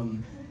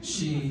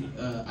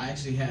 I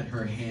actually had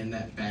her hand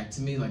that back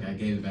to me, like I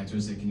gave it back to her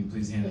and said, can you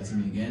please hand it to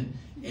me again?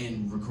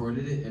 And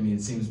recorded it. I mean,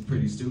 it seems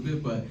pretty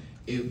stupid, but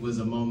it was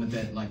a moment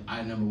that like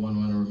I, number one,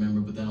 want to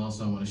remember, but then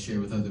also I want to share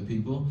with other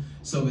people.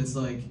 So it's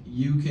like,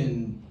 you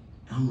can,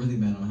 I'm really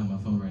mad I don't have my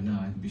phone right now,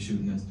 I could be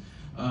shooting this.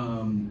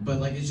 But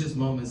like, it's just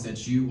moments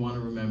that you want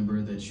to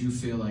remember, that you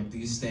feel like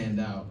these stand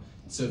out.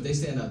 So if they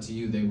stand out to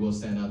you, they will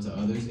stand out to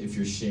others if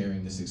you're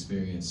sharing this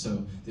experience.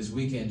 So this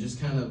weekend, just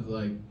kind of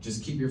like,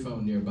 just keep your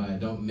phone nearby.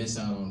 Don't miss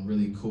out on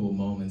really cool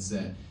moments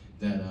that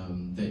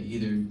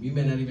either you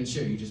may not even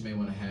share, you just may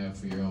want to have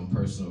for your own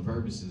personal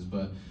purposes.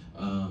 But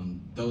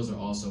those are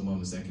also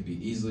moments that could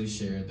be easily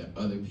shared, that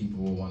other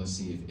people will want to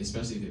see,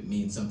 especially if it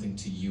means something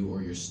to you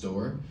or your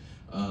store.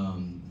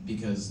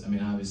 Because I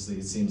mean, obviously,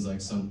 it seems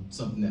like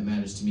something that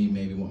matters to me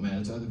maybe won't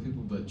matter to other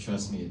people, but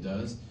trust me, it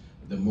does.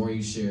 the more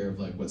you share of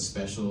like what's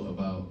special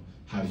about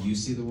how you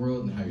see the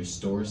world and how your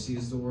store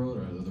sees the world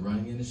or the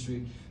running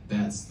industry,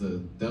 those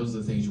are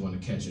the things you want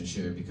to catch and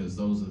share, because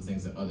those are the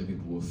things that other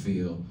people will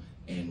feel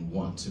and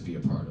want to be a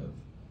part of.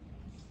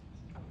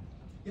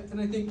 Yeah,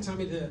 and I think,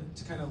 Tommy, to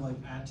kind of like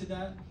add to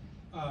that,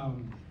 Oh,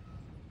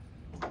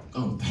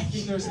 I thank think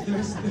you.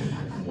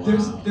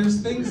 there's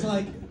there's things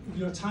like,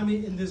 you know,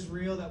 Tommy, in this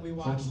reel that we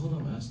watched. Hold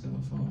on, I just got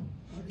my phone.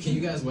 Can you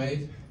guys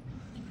wave?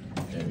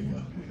 There we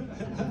go.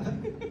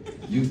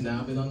 You've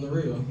now been on the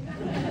reel.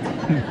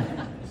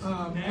 And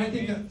I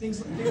think that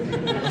things like,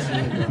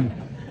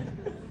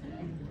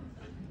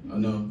 Oh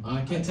no,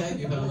 I can't tag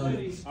you if I don't know.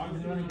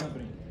 Running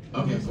company.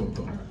 Okay, cool.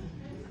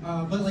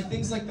 but like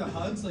things like the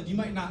hugs, like you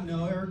might not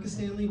know Erica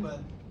Stanley, but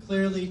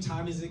clearly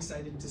Tommy's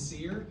excited to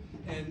see her,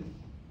 and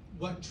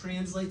what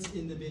translates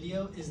in the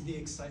video is the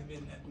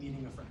excitement at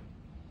meeting a friend.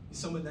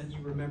 Someone that you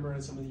remember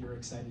and someone that you're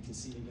excited to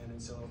see again.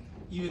 And so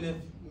even if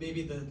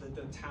maybe the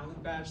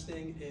talent badge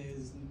thing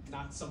is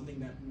not something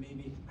that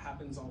maybe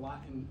happens a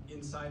lot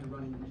inside a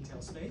running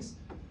retail space,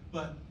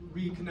 but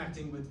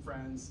reconnecting with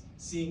friends,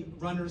 seeing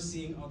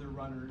other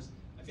runners,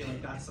 I feel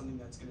like that's something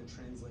that's going to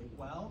translate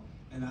well,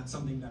 and that's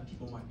something that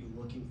people might be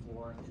looking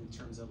for in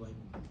terms of like,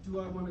 do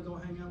I want to go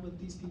hang out with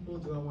these people?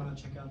 Do I want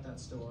to check out that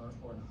store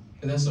or not?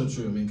 And that's so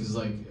true. I mean, because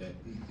like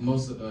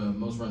most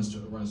run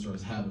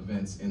stores have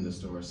events in the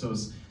store, so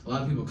it's, a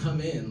lot of people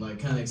come in like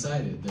kind of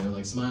excited. They're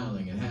like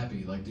smiling and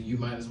happy. Like you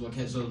might as well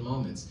catch those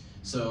moments.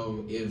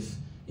 So if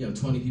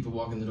 20 people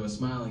walk in the door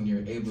smiling,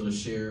 you're able to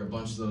share a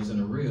bunch of those in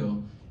a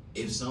reel.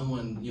 If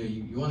someone,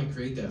 you want to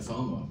create that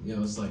FOMO.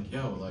 It's like,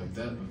 yo, like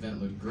that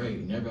event looked great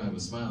and everybody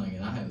was smiling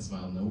and I hadn't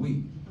smiled in a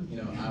week.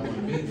 I want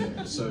to be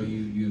there. So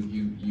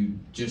you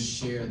just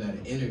share that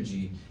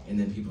energy, and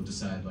then people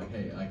decide like,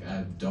 hey, like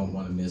I don't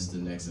want to miss the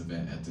next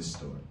event at this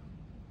store.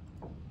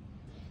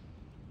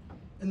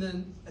 And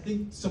then I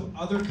think some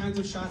other kinds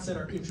of shots that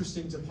are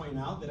interesting to point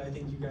out that I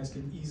think you guys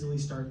can easily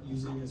start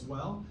using as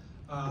well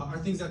are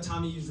things that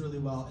Tommy used really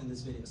well in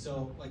this video.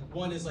 So like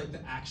one is like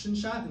the action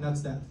shot, and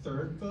that's that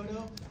third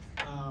photo.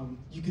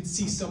 You could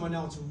see someone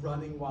else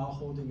running while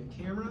holding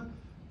a camera.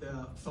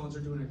 The phones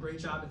are doing a great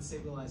job at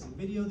stabilizing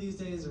video these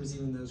days. There's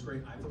even those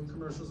great iPhone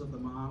commercials of the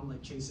mom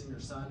like chasing her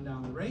son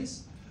down the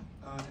race,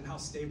 and how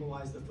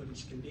stabilized the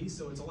footage can be.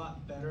 So it's a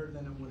lot better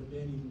than it would have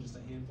been even just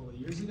a handful of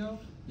years ago.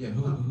 Yeah,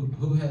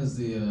 who has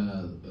the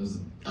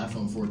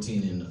iPhone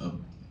 14 and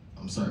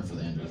I'm sorry for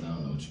the Androids, I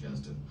don't know what you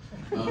guys do.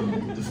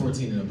 The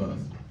 14 and above.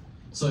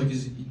 So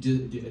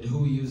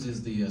who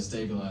uses the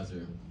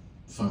stabilizer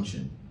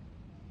function?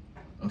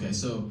 Okay,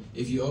 so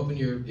if you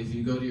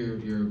go to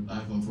your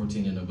iPhone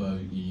 14 and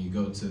above, you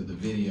go to the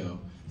video,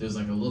 there's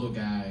like a little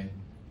guy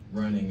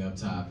running up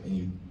top, and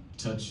you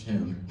touch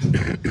him,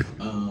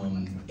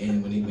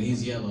 and when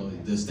he's yellow,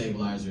 the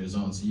stabilizer is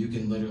on, so you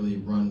can literally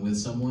run with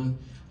someone,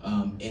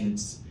 and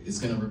it's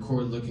gonna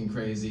record looking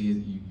crazy.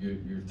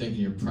 You're thinking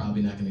you're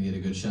probably not gonna get a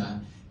good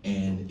shot,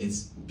 and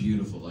it's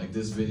beautiful. Like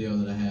this video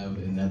that I have,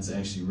 and that's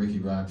actually Ricky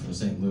Rock from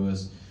St.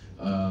 Louis.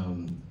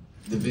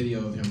 The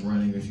video of him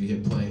running, if you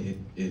hit play,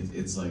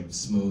 it's like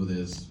smooth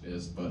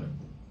as butter.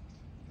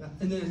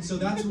 And then, so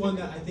that's one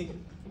that I think,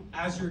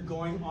 as you're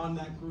going on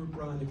that group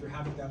run, if you're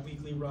having that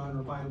weekly run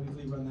or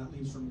bi-weekly run that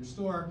leaves from your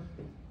store,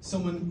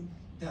 someone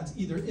that's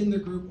either in the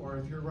group, or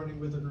if you're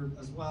running with a group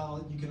as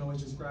well, you can always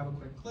just grab a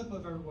quick clip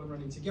of everyone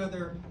running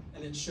together,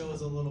 and it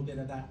shows a little bit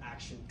of that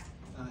action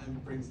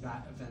and brings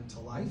that event to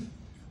life.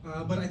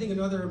 But I think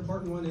another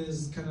important one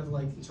is kind of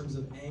like in terms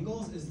of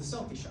angles is the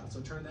selfie shot.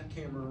 So turn that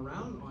camera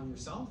around on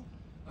yourself.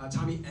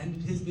 Tommy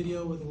ended his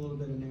video with a little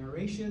bit of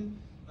narration.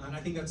 And I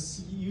think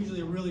that's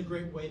usually a really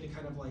great way to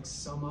kind of like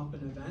sum up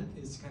an event,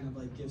 is to kind of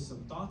like give some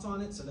thoughts on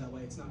it, so that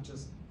way it's not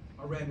just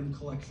a random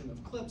collection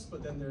of clips,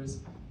 but then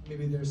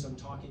maybe there's some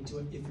talking to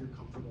it if you're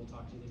comfortable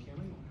talking to the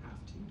camera. You don't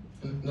have to.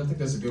 And I think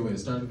that's a good way to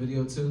start a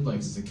video too, like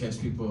just to catch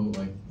people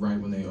like right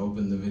when they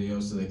open the video,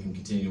 so they can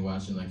continue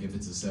watching. Like if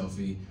it's a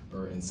selfie,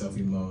 or in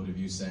selfie mode, of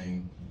you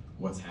saying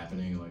what's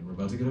happening, like we're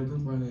about to get a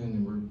group running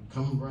and we're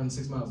coming run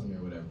 6 miles from here,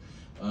 or whatever.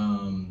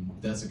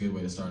 That's a good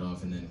way to start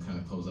off, and then kind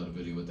of close out a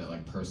video with that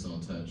like personal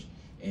touch.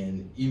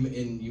 And you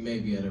may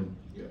be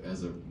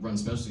as a run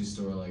specialty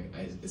store, like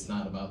it's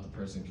not about the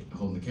person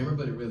holding the camera,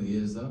 but it really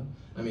is though.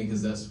 I mean,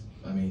 because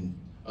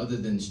other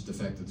than the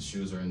fact that the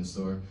shoes are in the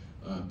store,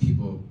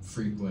 people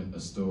frequent a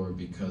store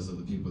because of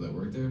the people that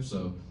work there.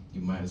 So you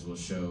might as well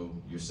show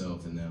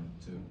yourself in them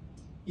too.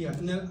 Yeah,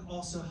 and that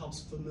also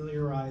helps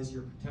familiarize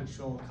your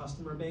potential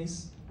customer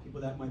base,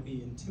 people that might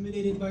be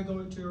intimidated by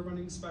going to a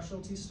running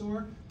specialty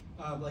store.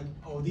 Like,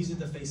 oh, these are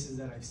the faces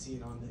that I've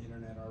seen on the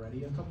internet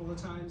already a couple of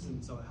times,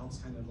 and so it helps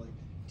kind of like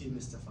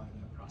demystify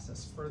that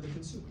process for the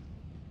consumer.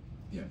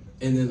 Yeah,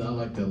 and then I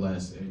like the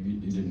last, you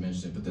didn't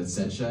mention it, but that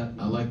set shot,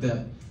 I like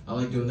that. I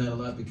like doing that a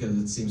lot because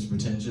it seems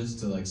pretentious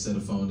to like set a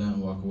phone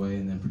down, walk away,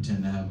 and then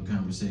pretend to have a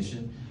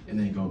conversation, and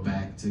then go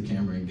back to the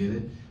camera and get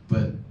it.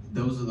 But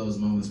those are those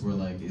moments where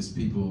like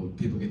people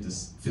get to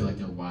feel like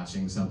they're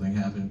watching something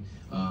happen,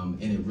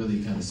 and it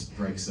really kind of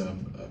breaks up.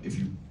 If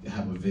you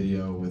have a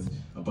video with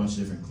a bunch of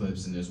different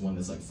clips and there's one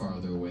that's like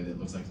farther away that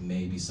looks like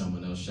maybe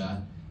someone else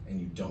shot, and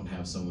you don't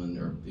have someone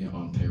or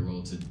on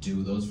payroll to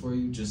do those for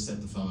you, just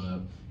set the phone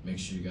up, make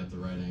sure you got the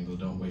right angle,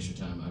 don't waste your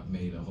time. I've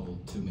made a whole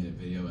 2-minute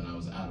video and I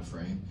was out of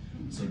frame,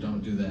 so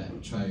don't do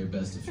that. Try your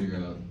best to figure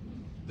out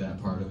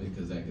that part of it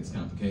because that gets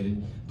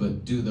complicated,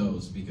 but do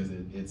those because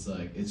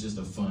it's just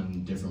a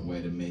fun, different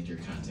way to make your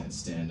content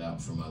stand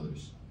out from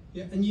others.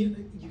 Yeah, and you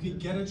could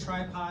get a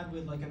tripod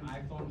with like an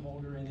iPhone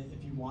holder in it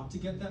if you want to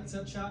get that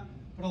set shot,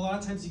 but a lot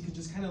of times you could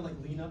just kind of like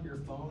lean up your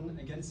phone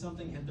against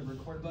something, hit the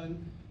record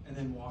button, and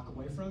then walk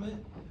away from it,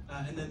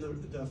 and then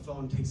the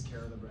phone takes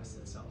care of the rest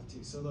of itself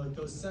too. So like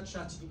those set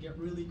shots, you can get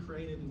really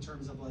creative in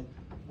terms of like,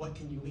 what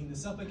can you lean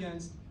this up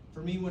against?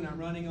 For me, when I'm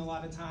running a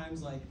lot of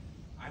times, like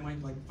I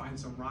might like find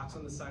some rocks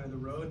on the side of the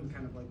road and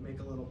kind of like make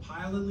a little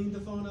pile and lean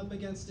the phone up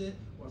against it.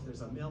 Or if there's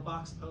a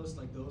mailbox post,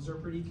 like those are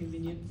pretty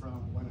convenient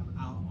from when I'm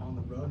out on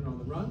the road and on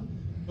the run.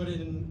 But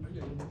in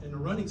a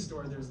running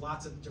store, there's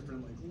lots of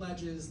different like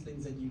ledges,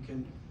 things that you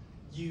can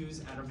use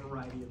at a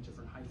variety of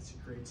different heights to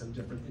create some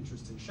different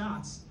interesting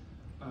shots,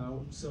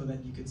 so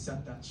that you could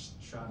set that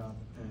shot up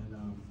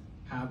and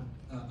have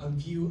a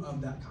view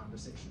of that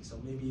conversation. So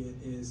maybe it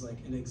is like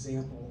an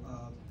example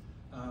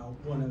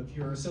of one of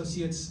your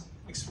associates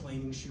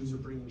explaining shoes or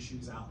bringing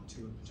shoes out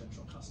to a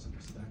potential customer.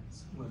 So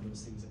that's one of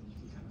those things that you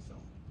can kind of film.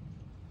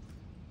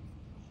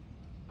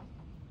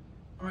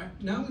 All right,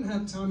 now I'm gonna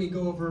have Tommy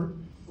go over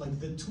like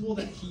the tool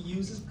that he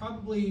uses,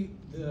 probably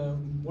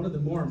one of the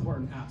more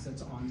important apps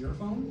that's on your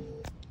phone,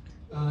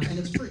 and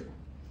it's free.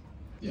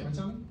 Yeah. Right,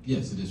 Tommy?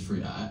 Yes, it is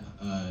free.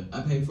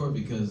 I paid for it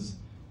because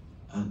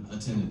I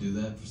tend to do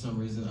that for some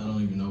reason. I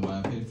don't even know why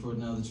I paid for it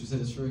now that you said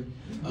it's free.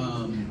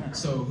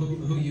 So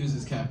who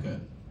uses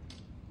CapCut?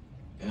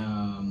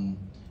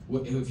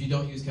 If you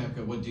don't use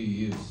CapCut, what do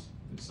you use?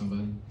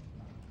 Somebody?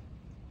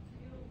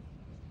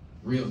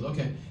 Reels.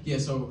 Okay. Yeah.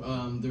 So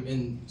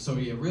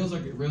Reels are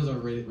a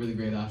really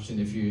great option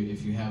if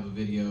you have a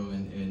video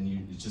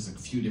and it's just a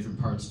few different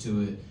parts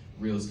to it.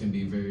 Reels can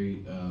be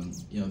very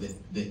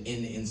the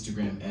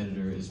Instagram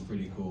editor is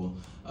pretty cool.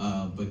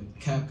 But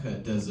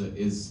CapCut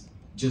is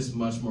just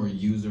much more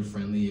user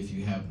friendly if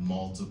you have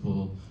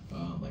multiple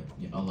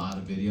a lot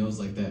of videos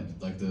like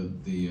that, like the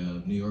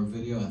New York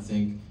video. I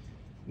think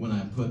when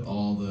I put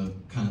all the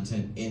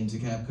content into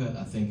CapCut,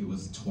 I think it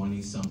was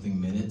 20-something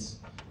minutes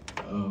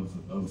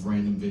of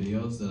random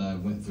videos that I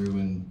went through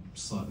and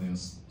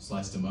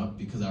sliced them up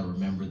because I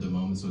remembered the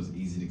moment, so it was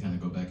easy to kind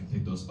of go back and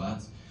pick those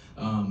spots.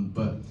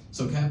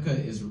 So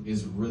CapCut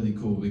is really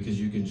cool because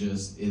you can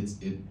just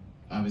it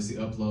obviously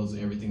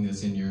uploads everything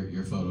that's in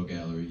your photo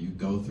gallery. You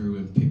go through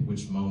and pick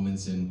which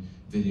moments and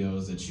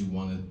videos that you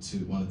want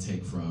to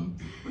take from,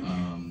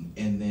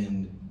 and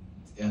then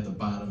at the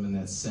bottom in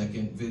that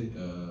second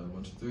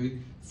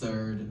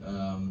third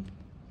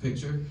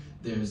picture,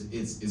 they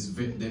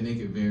make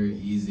it very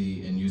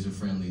easy and user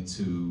friendly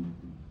to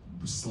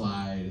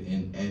slide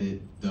and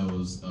edit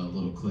those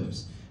little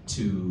clips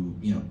to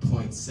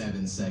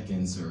 0.7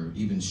 seconds or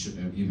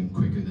even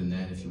quicker than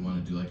that if you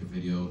want to do like a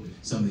video.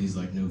 Some of these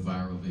like new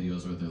viral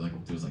videos where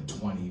there's like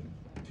 20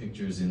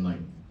 pictures in like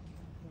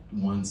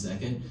 1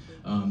 second.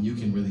 You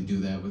can really do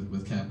that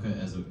with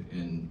CapCut.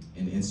 In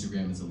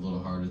Instagram, it's a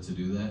little harder to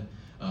do that.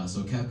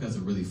 So CapCut's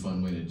a really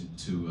fun way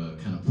to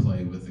kind of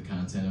play with the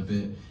content a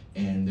bit.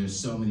 And there's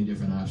so many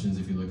different options.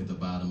 If you look at the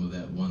bottom of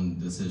that one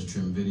that says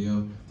trim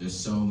video, there's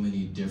so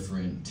many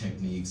different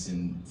techniques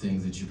and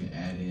things that you can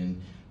add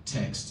in.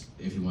 Text,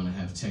 if you want to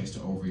have text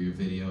over your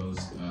videos.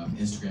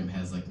 Instagram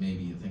has like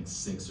maybe I think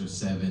 6 or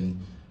 7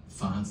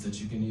 fonts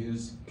that you can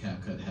use.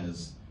 CapCut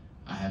has,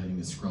 I haven't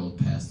even scrolled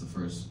past the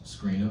first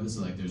screen of it,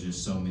 so like there's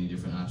just so many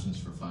different options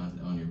for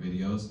font on your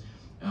videos.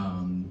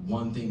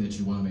 One thing that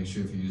you want to make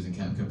sure if you're using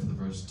CapCut for the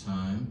first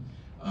time,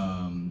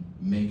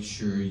 make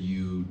sure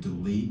you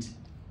delete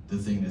the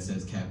thing that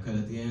says CapCut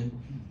at the end.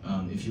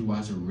 If you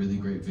watch a really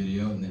great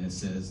video and then it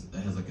has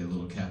like a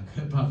little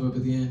CapCut pop up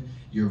at the end,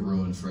 you're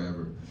ruined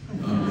forever.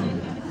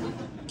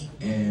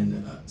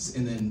 And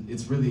then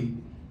it's really,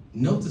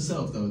 note to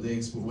self though,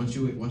 once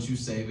you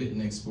save it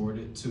and export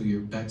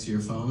it back to your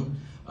phone,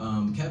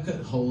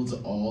 CapCut holds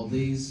all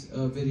these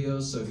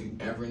videos, so if you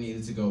ever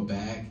needed to go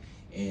back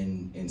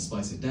and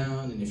splice it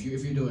down, and if you're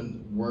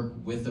doing work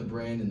with a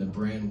brand and the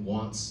brand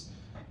wants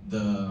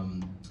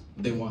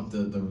they want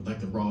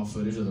the raw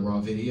footage or the raw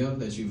video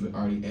that you've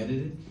already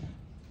edited,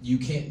 you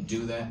can't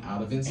do that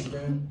out of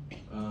Instagram.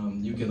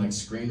 You can like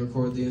screen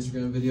record the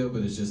Instagram video,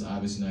 but it's just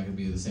obviously not gonna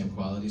be the same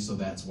quality. So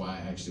that's why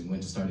I actually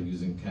went to start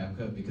using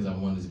CapCut, because I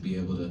wanted to be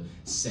able to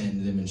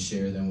send them and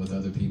share them with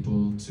other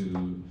people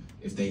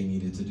if they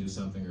needed to do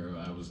something, or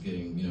I was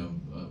getting,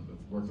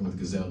 working with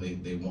Gazelle,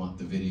 they want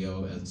the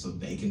video so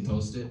they can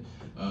post it.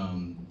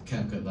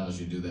 CapCut allows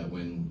you to do that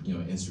when,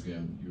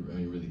 Instagram,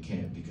 you really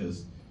can't,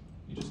 because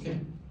you just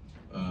can't.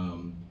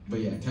 But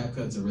yeah,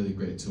 CapCut's a really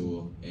great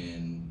tool,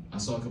 and I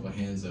saw a couple of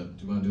hands up.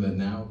 Do you want to do that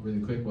now, really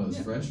quick, while it's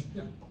fresh?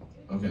 Yeah.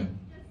 Okay.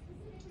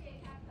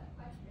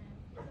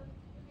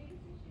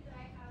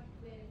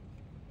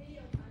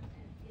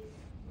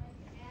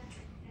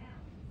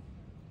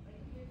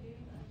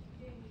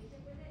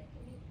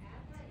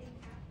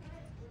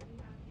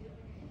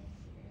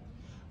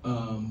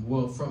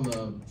 Well,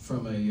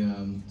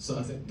 so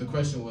I think the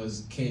question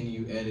was, can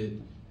you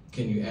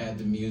add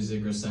the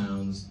music or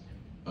sounds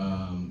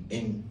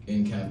in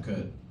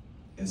CapCut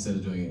instead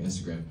of doing it in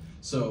Instagram?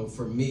 So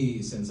for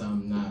me, since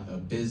I'm not a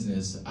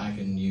business, I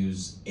can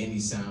use any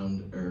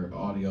sound or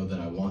audio that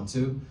I want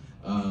to.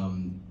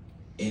 And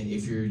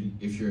if you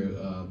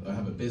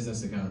have a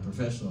business account, a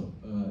professional,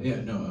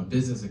 a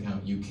business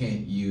account, you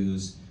can't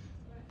use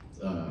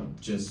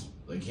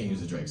can't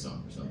use a Drake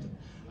song or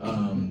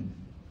something.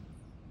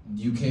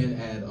 You can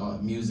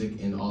add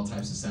music and all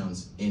types of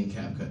sounds in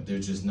CapCut. They're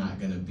just not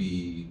going to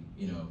be,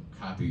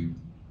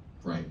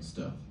 copyright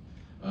stuff.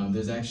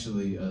 There's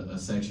actually a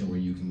section where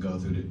you can go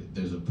through.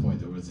 There's a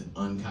point where it's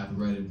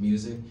uncopyrighted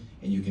music,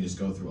 and you can just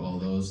go through all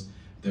those.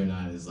 They're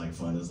not as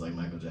fun as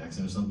Michael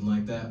Jackson or something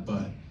like that,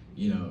 but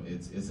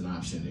it's an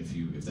option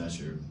if that's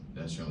your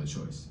only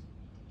choice.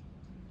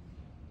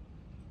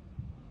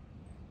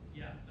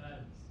 Yeah,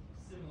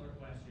 similar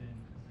question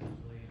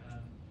essentially.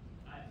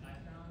 I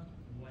found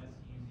what's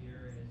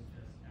easier is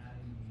just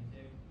adding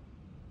music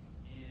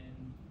in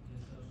the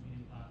social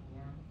media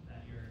platform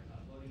that you're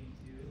uploading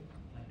to,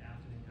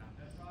 after the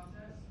CapCut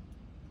process.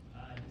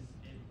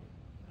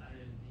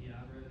 The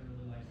algorithm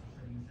really likes the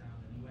trimming sound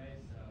anyway,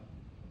 so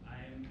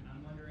I'm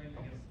wondering,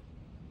 I guess,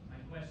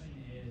 my question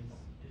is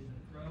the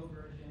pro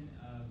version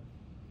of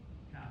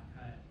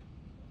CapCut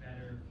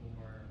better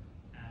for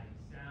adding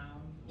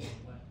sound, or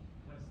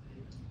what's the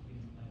difference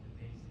between the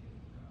basic and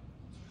the pro?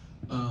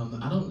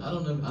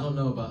 I don't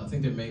know about. I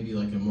think there may be a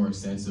more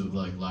extensive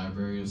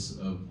library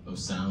of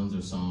sounds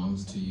or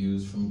songs to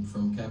use from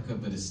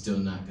CapCut, but it's still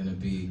not going to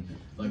be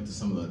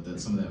some of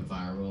that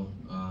viral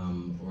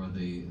or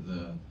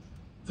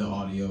the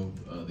audio,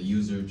 the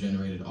user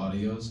generated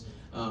audios.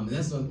 And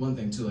that's one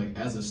thing too.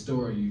 As a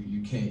store,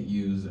 you can't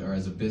use, or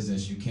as a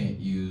business, you can't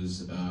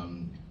use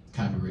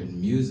copywritten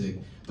music,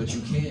 but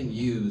you can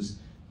use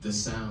the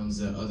sounds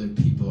that other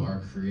people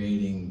are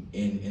creating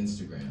in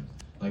Instagram.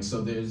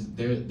 So there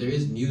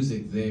is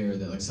music there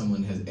that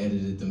someone has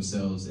edited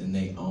themselves and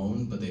they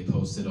own, but they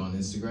post it on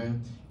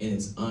Instagram, and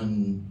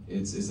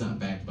it's not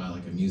backed by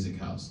a music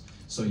house.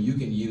 So you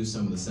can use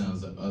some of the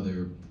sounds that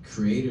other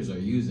creators are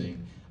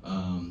using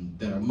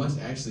that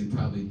are actually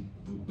probably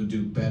would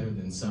do better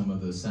than some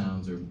of the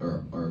sounds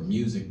or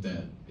music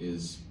that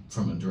is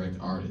from a direct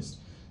artist.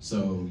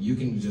 So you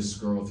can just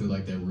scroll through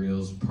that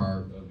Reels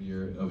part of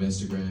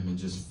Instagram and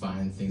just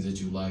find things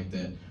that you like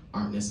that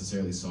aren't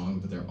necessarily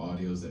songs, but they're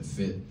audios that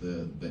fit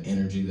the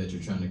energy that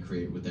you're trying to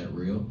create with that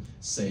reel.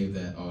 Save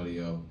that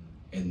audio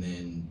and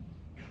then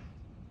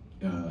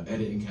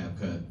edit in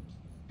CapCut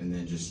and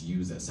then just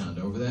use that sound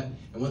over that.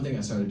 And one thing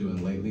I started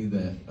doing lately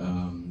that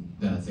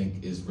I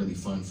think is really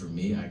fun for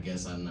me, I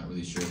guess I'm not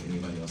really sure if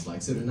anybody else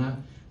likes it or not,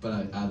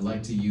 but I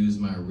like to use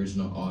my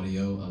original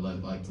audio. I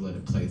like to let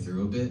it play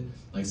through a bit.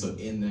 So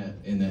in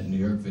that New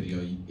York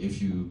video,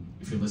 if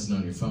you're listening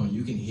on your phone,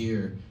 you can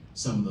hear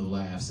some of the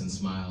laughs and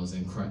smiles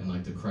and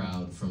the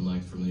crowd from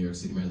New York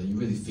City, Maryland. You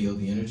really feel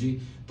the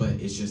energy, but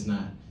it's just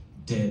not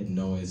dead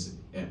noise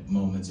at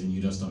moments, and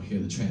you just don't hear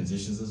the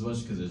transitions as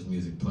much because there's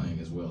music playing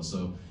as well.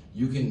 So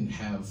you can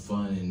have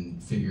fun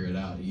and figure it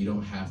out. You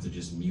don't have to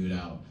just mute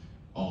out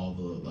all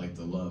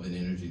the love and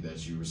energy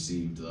that you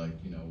received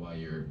while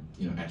you're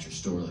at your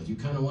store. You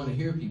kind of want to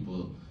hear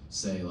people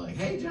say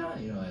 "Hey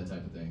John," that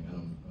type of thing. I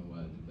don't know why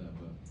I did that,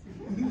 but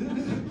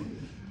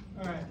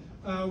All right,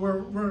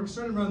 we're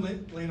starting to run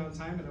late on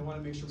time, and I want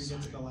to make sure we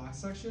get to the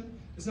last section.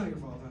 It's not your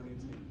fault,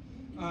 it's me.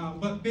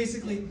 But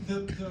basically,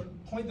 the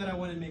point that I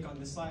want to make on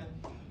this slide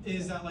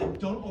is that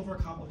don't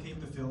overcomplicate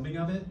the filming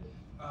of it.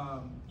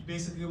 You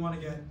basically want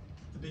to get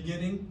the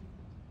beginning,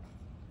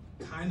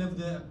 kind of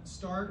the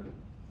start,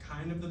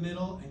 kind of the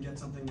middle, and get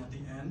something at the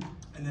end,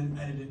 and then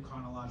edit it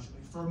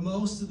chronologically. For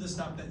most of the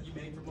stuff that you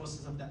make, for most of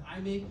the stuff that I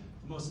make,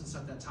 for most of the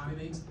stuff that Tommy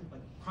makes,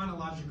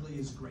 chronologically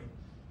is great.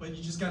 But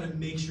you just got to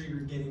make sure you're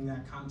getting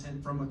that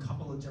content from a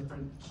couple of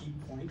different key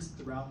points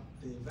throughout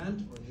the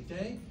event or the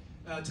day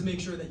to make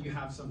sure that you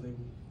have something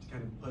to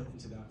kind of put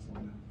into that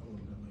format a little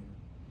bit later.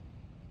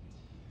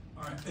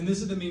 All right, and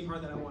this is the main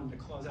part that I wanted to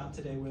close out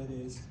today with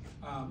is,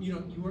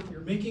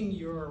 you're making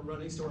your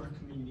running store a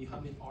community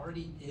hub. It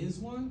already is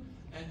one,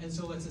 and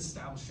so let's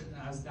establish it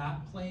as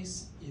that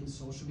place in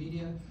social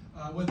media,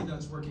 whether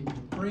that's working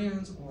with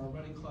brands or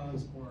running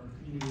clubs or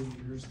community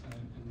leaders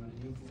and running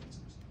influencers.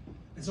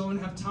 And so I'm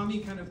gonna have Tommy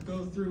kind of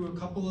go through a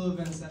couple of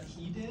events that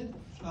he did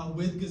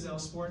with Gazelle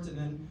Sports, and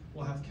then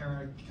we'll have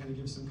Kara kind of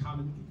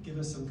give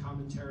us some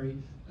commentary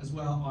as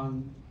well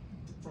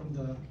from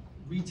the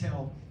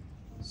retail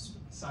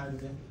side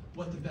of it,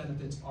 what the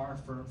benefits are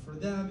for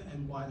them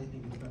and why they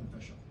think it's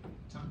beneficial.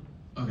 Tom?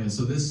 Okay,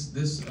 so this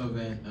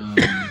event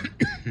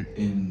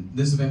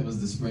this event was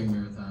the spring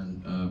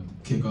marathon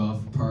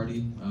kickoff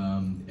party.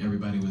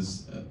 Everybody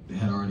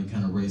had already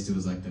kind of raced. It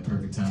was the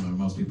perfect time where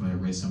most people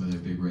had raced some of their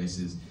big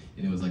races,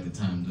 and it was a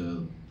time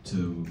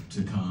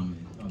to come.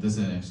 Oh, this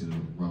is actually the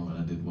wrong one.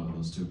 I did one of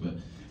those too, but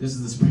this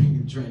is the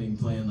spring training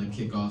plan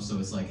kickoff. So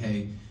it's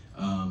hey,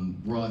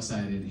 We're all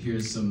excited.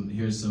 Here's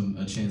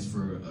a chance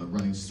for a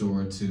running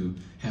store to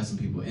have some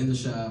people in the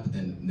shop,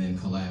 then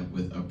collab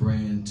with a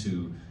brand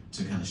to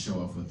kind of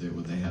show off what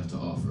they have to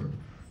offer.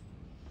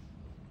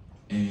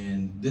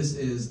 And this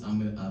is, I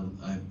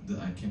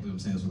can't believe I'm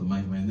saying this with a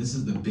mic, man. This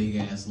is the big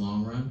ass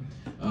long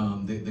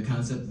run. The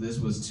concept of this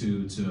was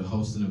to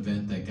host an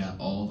event that got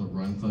all the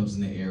run clubs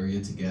in the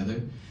area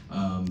together.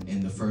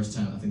 And the first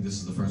time, I think this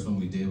is the first one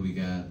we did, we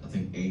got, I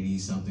think 80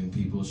 something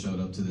people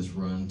showed up to this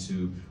run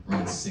to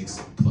run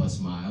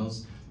 6+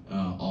 miles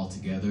all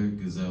together.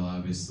 Gazelle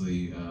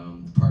obviously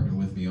partnered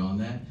with me on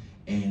that.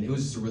 And it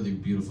was just a really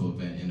beautiful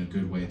event and a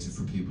good way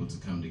for people to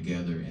come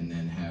together and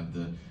then have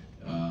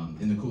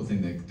and the cool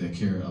thing that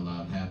Kara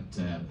allowed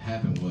to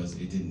happen was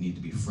it didn't need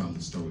to be from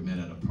the store. We met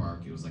at a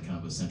park. It was like kind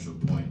of a central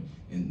point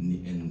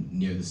in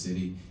near the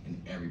city,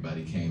 and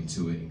everybody came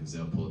to it, and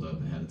Gazelle pulled up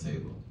and had a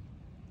table.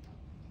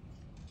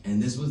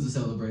 And this was to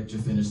celebrate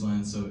your finish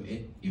line. So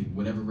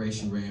whatever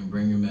race you ran,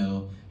 bring your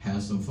medal,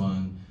 have some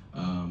fun,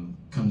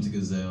 come to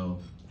Gazelle,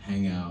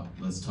 hang out,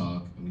 let's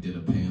talk. And we did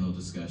a panel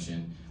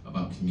discussion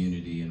about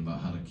community and about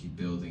how to keep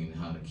building and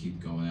how to keep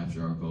going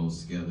after our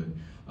goals together.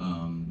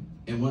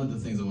 And one of the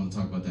things I want to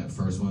talk about, that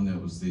first one,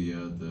 that was the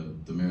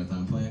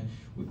marathon plan.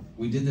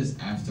 We did this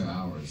after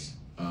hours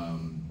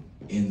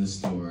in the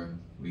store.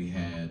 We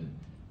had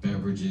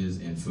beverages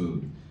and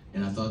food.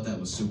 And I thought that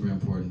was super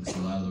important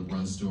because a lot of the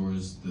run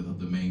stores,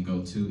 the main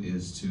go-to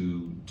is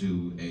to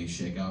do a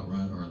shakeout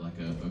run or like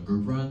a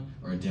group run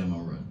or a demo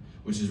run,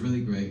 which is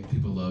really great.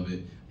 People love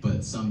it.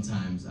 But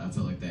sometimes I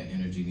feel like that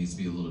energy needs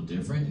to be a little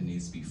different. It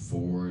needs to be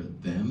for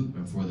them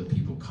and for the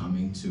people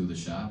coming to the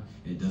shop.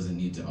 And it doesn't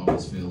need to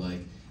always feel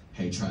like,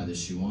 hey, try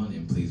this shoe on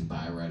and please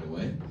buy right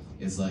away.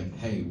 It's like,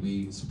 hey,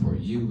 we support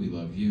you, we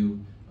love you.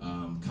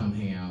 Come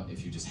hang out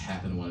if you just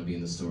happen to want to be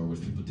in the store,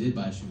 which people did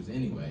buy shoes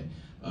anyway.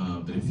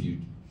 But if you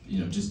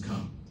just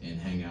come and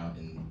hang out.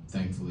 And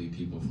thankfully,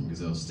 people from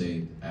Gazelle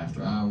stayed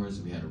after hours.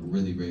 We had a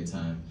really great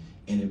time.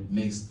 And it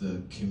makes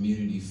the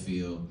community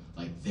feel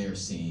like they're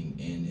seen,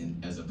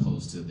 and as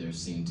opposed to they're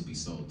seen to be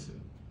sold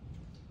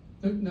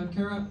to. Now,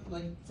 Kara,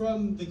 like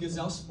from the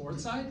Gazelle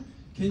sports side,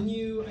 can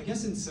you, I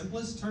guess in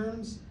simplest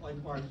terms,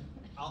 or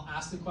I'll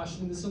ask the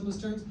question in the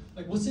simplest terms,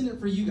 like what's in it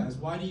for you guys?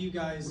 Why do you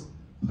guys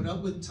put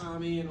up with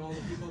Tommy and all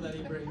the people that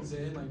he brings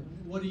in? Like,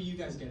 what are you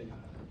guys getting out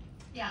of it?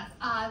 Yeah,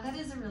 that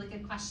is a really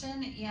good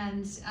question.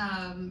 And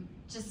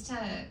just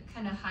to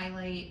kind of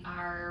highlight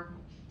our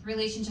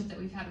relationship that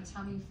we've had with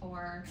Tommy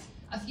for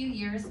a few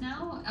years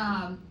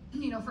now,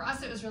 for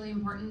us it was really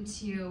important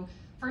to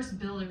first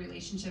build a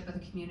relationship with a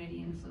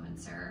community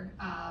influencer.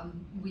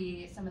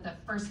 Some of the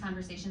first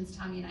conversations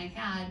Tommy and I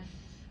had,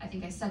 I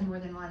think I said more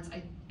than once,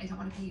 I don't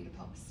want to pay you to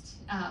post.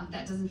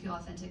 That doesn't feel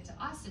authentic to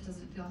us, it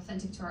doesn't feel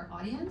authentic to our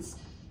audience,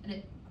 and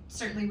it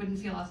certainly wouldn't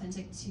feel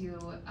authentic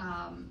to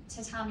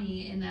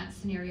Tommy in that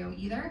scenario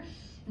either.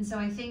 And so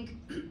I think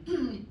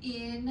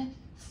in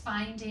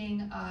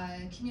finding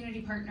a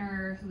community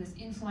partner who is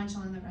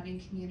influential in the running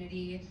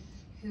community,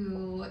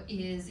 who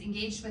is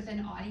engaged with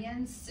an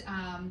audience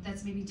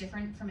that's maybe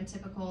different from a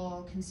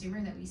typical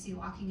consumer that we see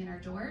walking in our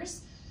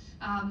doors,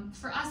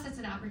 for us it's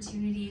an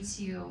opportunity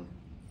to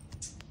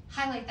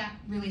highlight that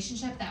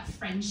relationship, that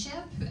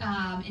friendship,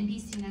 and be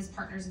seen as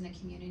partners in the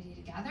community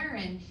together.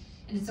 And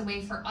it's a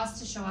way for us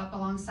to show up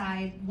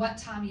alongside what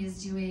Tommy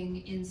is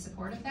doing in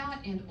support of that,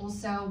 and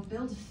also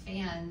build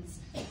fans,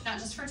 not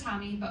just for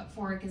Tommy, but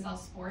for Gazelle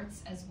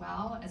Sports as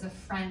well, as a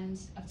friend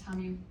of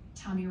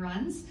Tommy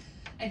Runs.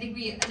 I think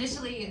we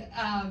initially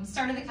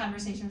started the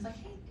conversation with like,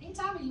 hey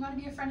Tommy, you want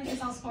to be a friend of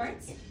Gazelle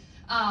Sports?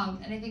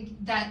 And I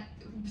think that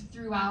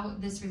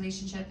throughout this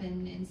relationship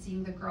and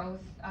seeing the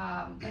growth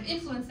of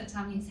influence that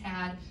Tommy's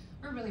had,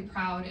 we're really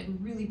proud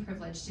and really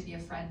privileged to be a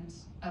friend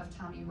of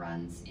Tommy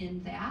Runs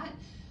in that.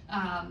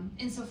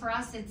 And so for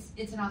us,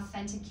 it's an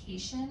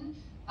authentication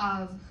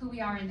of who we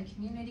are in the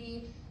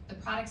community, the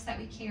products that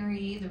we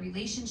carry, the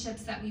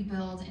relationships that we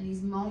build, and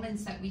these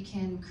moments that we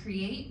can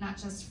create, not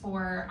just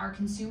for our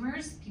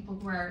consumers, people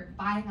who are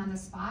buying on the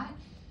spot,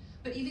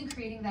 but even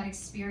creating that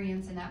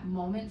experience and that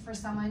moment for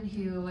someone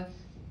who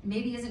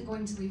maybe isn't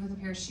going to leave with a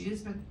pair of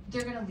shoes, but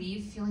they're going to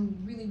leave feeling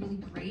really, really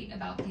great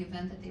about the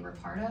event that they were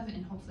part of,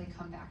 and hopefully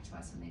come back to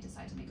us when they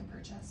decide to make a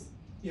purchase.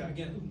 Yeah,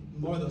 again,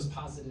 more of those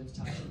positive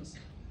touches.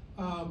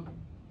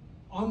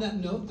 On that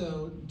note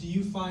though, do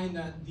you find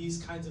that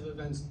these kinds of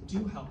events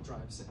do help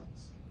drive sales?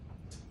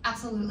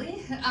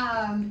 Absolutely.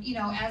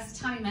 As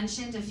Tommy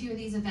mentioned, a few of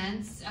these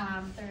events,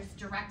 there's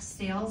direct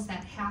sales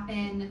that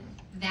happen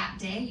that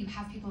day. You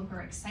have people who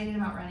are excited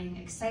about running,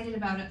 excited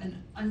about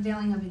an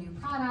unveiling of a new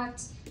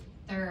product.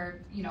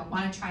 They're,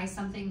 want to try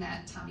something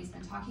that Tommy's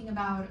been talking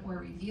about or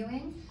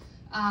reviewing.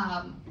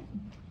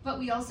 But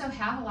we also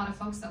have a lot of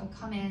folks that will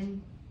come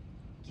in,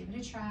 give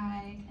it a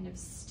try, kind of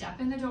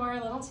step in the door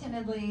a little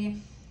timidly,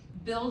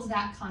 build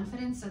that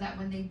confidence so that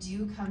when they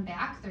do come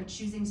back, they're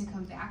choosing to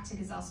come back to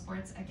Gazelle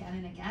Sports again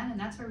and again. And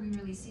that's where we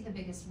really see the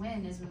biggest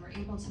win, is when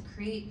we're able to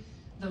create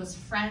those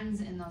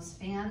friends and those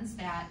fans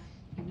that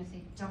even if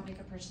they don't make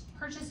a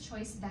purchase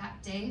choice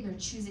that day, they're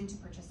choosing to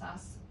purchase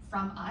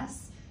from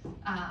us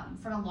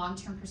from a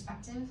long-term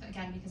perspective,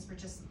 again, because we're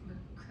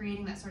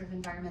creating that sort of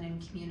environment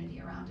and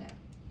community around it.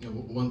 Yeah,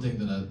 one thing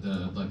that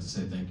I'd like to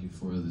say thank you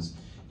for is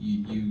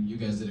you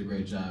guys did a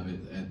great job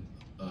at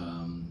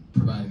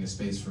providing a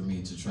space for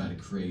me to try to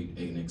create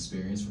an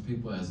experience for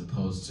people, as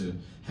opposed to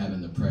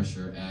having the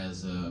pressure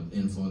as an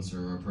influencer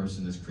or a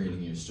person that's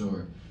creating your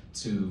store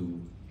to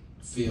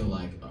feel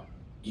like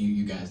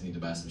you guys need to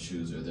buy some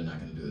shoes or they're not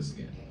going to do this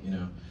again. You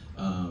know,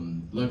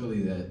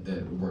 luckily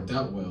that worked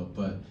out well,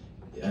 but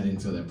I didn't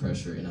feel that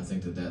pressure, and I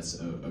think that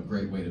that's a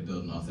great way to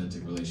build an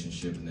authentic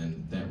relationship, and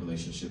then that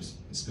relationship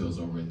spills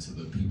over into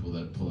the people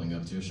that are pulling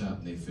up to your shop,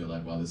 and they feel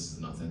like, wow, this is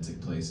an authentic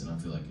place, and I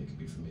feel like it could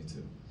be for me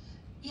too.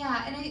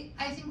 Yeah, and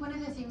I think one of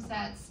the things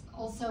that's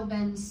also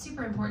been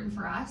super important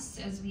for us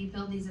as we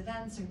build these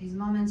events or these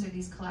moments or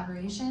these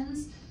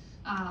collaborations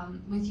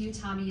with you,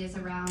 Tommy, is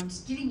around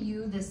giving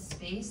you this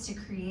space to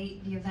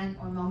create the event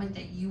or moment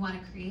that you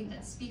want to create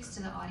that speaks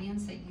to the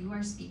audience that you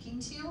are speaking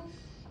to.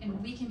 And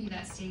we can be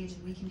that stage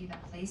and we can be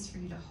that place for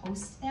you to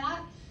host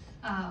that.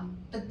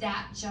 But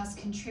that just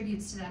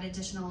contributes to that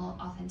additional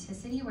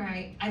authenticity where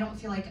I don't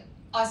feel like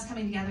us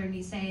coming together and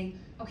me saying,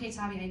 okay,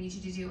 Tommy, I need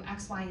you to do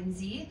X, Y, and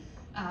Z.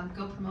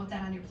 Go promote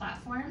that on your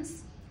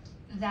platforms.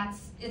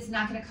 It's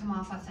not gonna come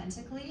off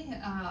authentically.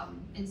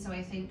 And so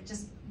I think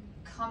just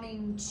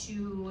coming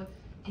to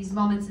these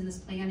moments in this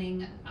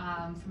planning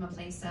from a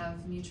place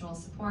of mutual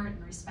support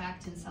and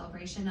respect and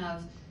celebration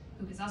of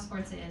who Gazelle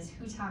Sports is,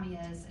 who Tommy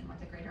is, and what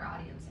the greater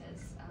audience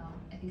is,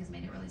 I think has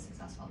made it really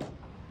successful.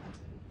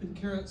 And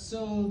Kara,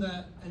 so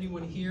that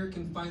anyone here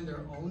can find their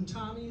own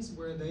Tommies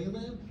where they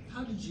live,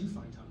 how did you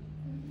find Tommy?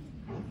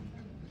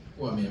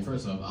 Well, I mean,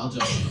 first off, I'll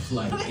jump on a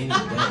flight any day.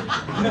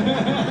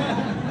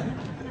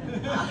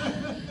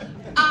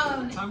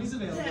 Tommy's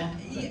available.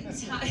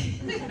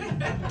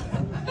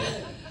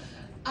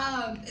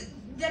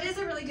 That is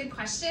a really good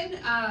question.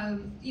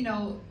 You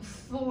know,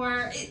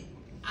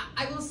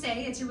 I will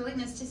say it's your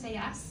willingness to say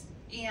yes,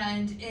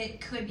 and it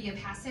could be a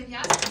passive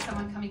yes, for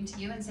someone coming to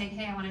you and saying,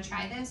 hey, I want to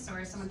try this,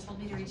 or someone told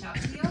me to reach out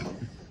to you.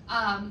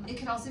 It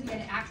could also be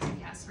an active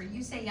yes, where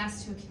you say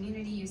yes to a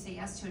community, you say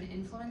yes to an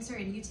influencer,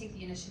 and you take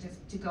the initiative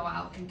to go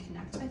out and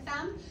connect with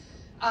them.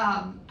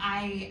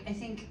 I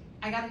think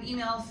I got an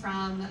email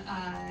from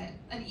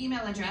an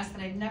email address that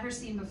I'd never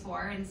seen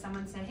before, and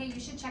someone said, hey, you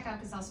should check out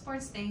Gazelle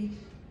Sports. They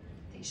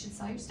should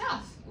sell your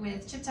stuff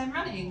with Chip Time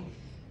Running.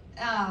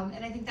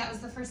 And I think that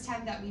was the first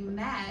time that we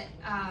met.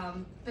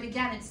 But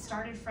again, it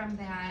started from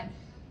that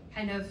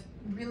kind of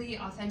really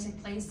authentic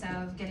place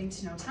of getting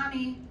to know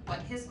Tommy, what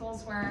his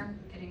goals were,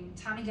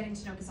 Tommy getting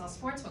to know Gazelle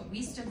Sports, what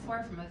we stood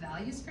for from a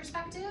values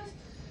perspective,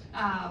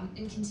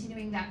 and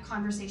continuing that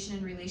conversation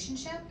and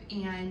relationship.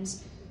 And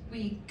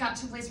we got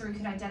to a place where we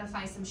could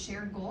identify some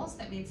shared goals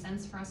that made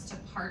sense for us to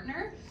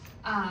partner.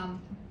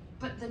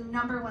 But the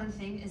number one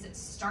thing is it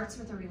starts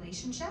with a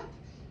relationship.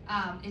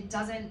 It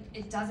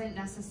doesn't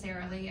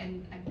necessarily,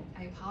 and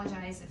I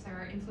apologize if there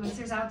are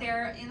influencers out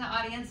there in the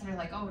audience that are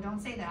like, oh, don't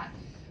say that.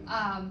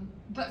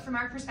 But from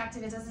our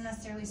perspective, it doesn't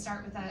necessarily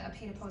start with a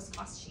pay-to-post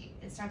cost sheet.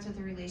 It starts with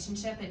a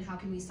relationship and how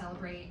can we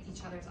celebrate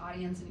each other's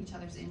audience and each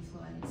other's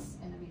influence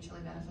in a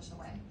mutually beneficial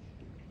way.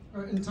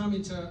 All right, and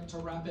Tommy, to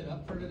wrap it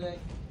up for today,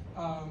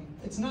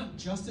 it's not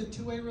just a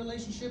two-way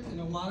relationship. In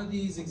a lot of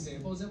these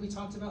examples that we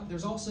talked about,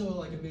 there's also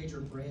like a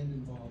major brand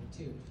involved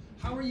too.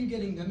 How are you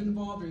getting them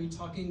involved? Are you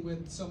talking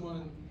with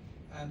someone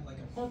at like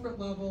a corporate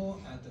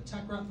level, at the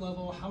tech rep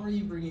level? How are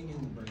you bringing in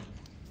the brand?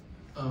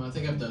 I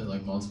think I've done it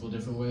like multiple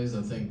different ways.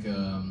 I think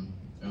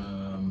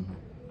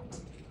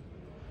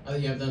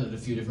I've done it a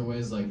few different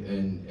ways. Like,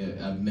 and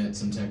I've met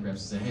some tech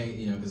reps and say,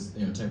 hey, because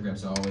tech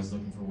reps are always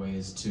looking for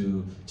ways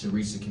to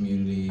reach the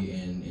community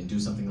and do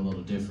something a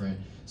little different.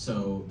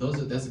 So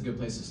that's a good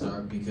place to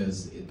start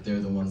because they're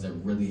the ones that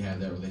really have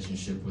that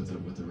relationship with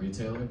the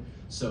retailer.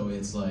 So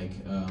it's like,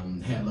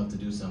 hey, I'd love to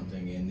do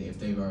something, and if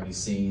they've already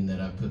seen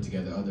that I've put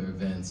together other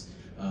events,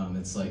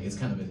 it's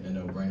kind of a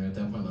no-brainer at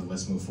that point. Like,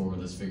 let's move forward.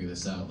 Let's figure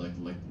this out.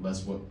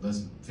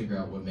 Let's figure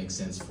out what makes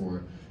sense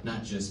for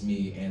not just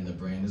me and the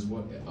brand is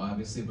what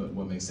obviously, but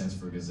what makes sense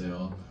for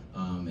Gazelle,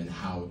 and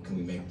how can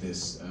we make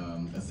this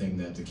a thing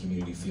that the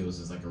community feels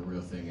is like a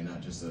real thing and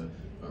not just a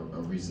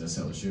reason to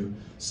sell a shoe.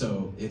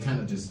 So it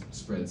kind of just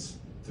spreads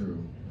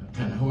through.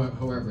 Kind of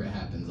however it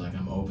happens. Like,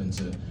 I'm open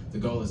to. The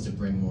goal is to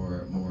bring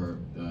more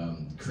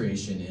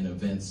creation and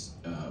events,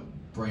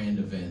 brand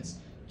events,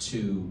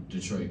 to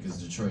Detroit,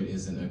 because Detroit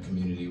isn't a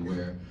community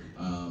where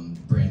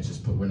brands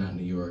just we're not in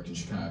New York and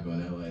Chicago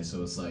and LA,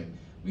 so it's like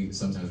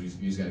sometimes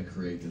we just got to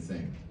create the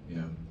thing,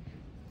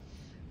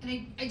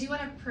 And I do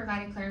want to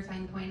provide a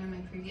clarifying point on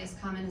my previous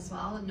comment as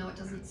well. No, it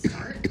doesn't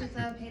start with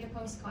a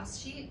pay-to-post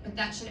cost sheet, but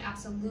that should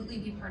absolutely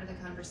be part of the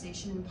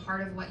conversation and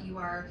part of what you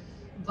are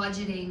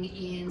budgeting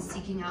in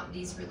seeking out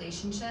these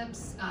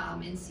relationships,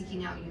 and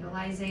seeking out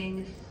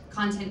utilizing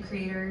content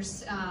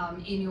creators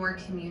in your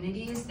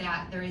communities,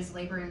 that there is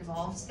labor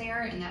involved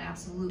there, and that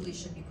absolutely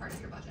should be part of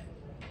your budget.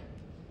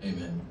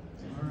 Amen.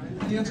 All right,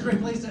 I think that's a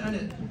great place to end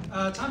it.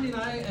 Tommy and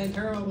I and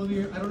Kara will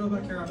be, I don't know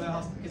about Kara, but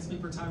I can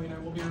speak for Tommy and I,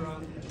 will be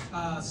around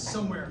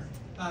somewhere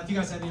If you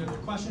guys have any other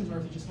questions or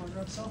if you just want to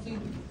grab a selfie,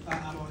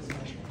 I'm always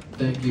available.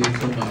 Thank you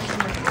so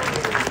much.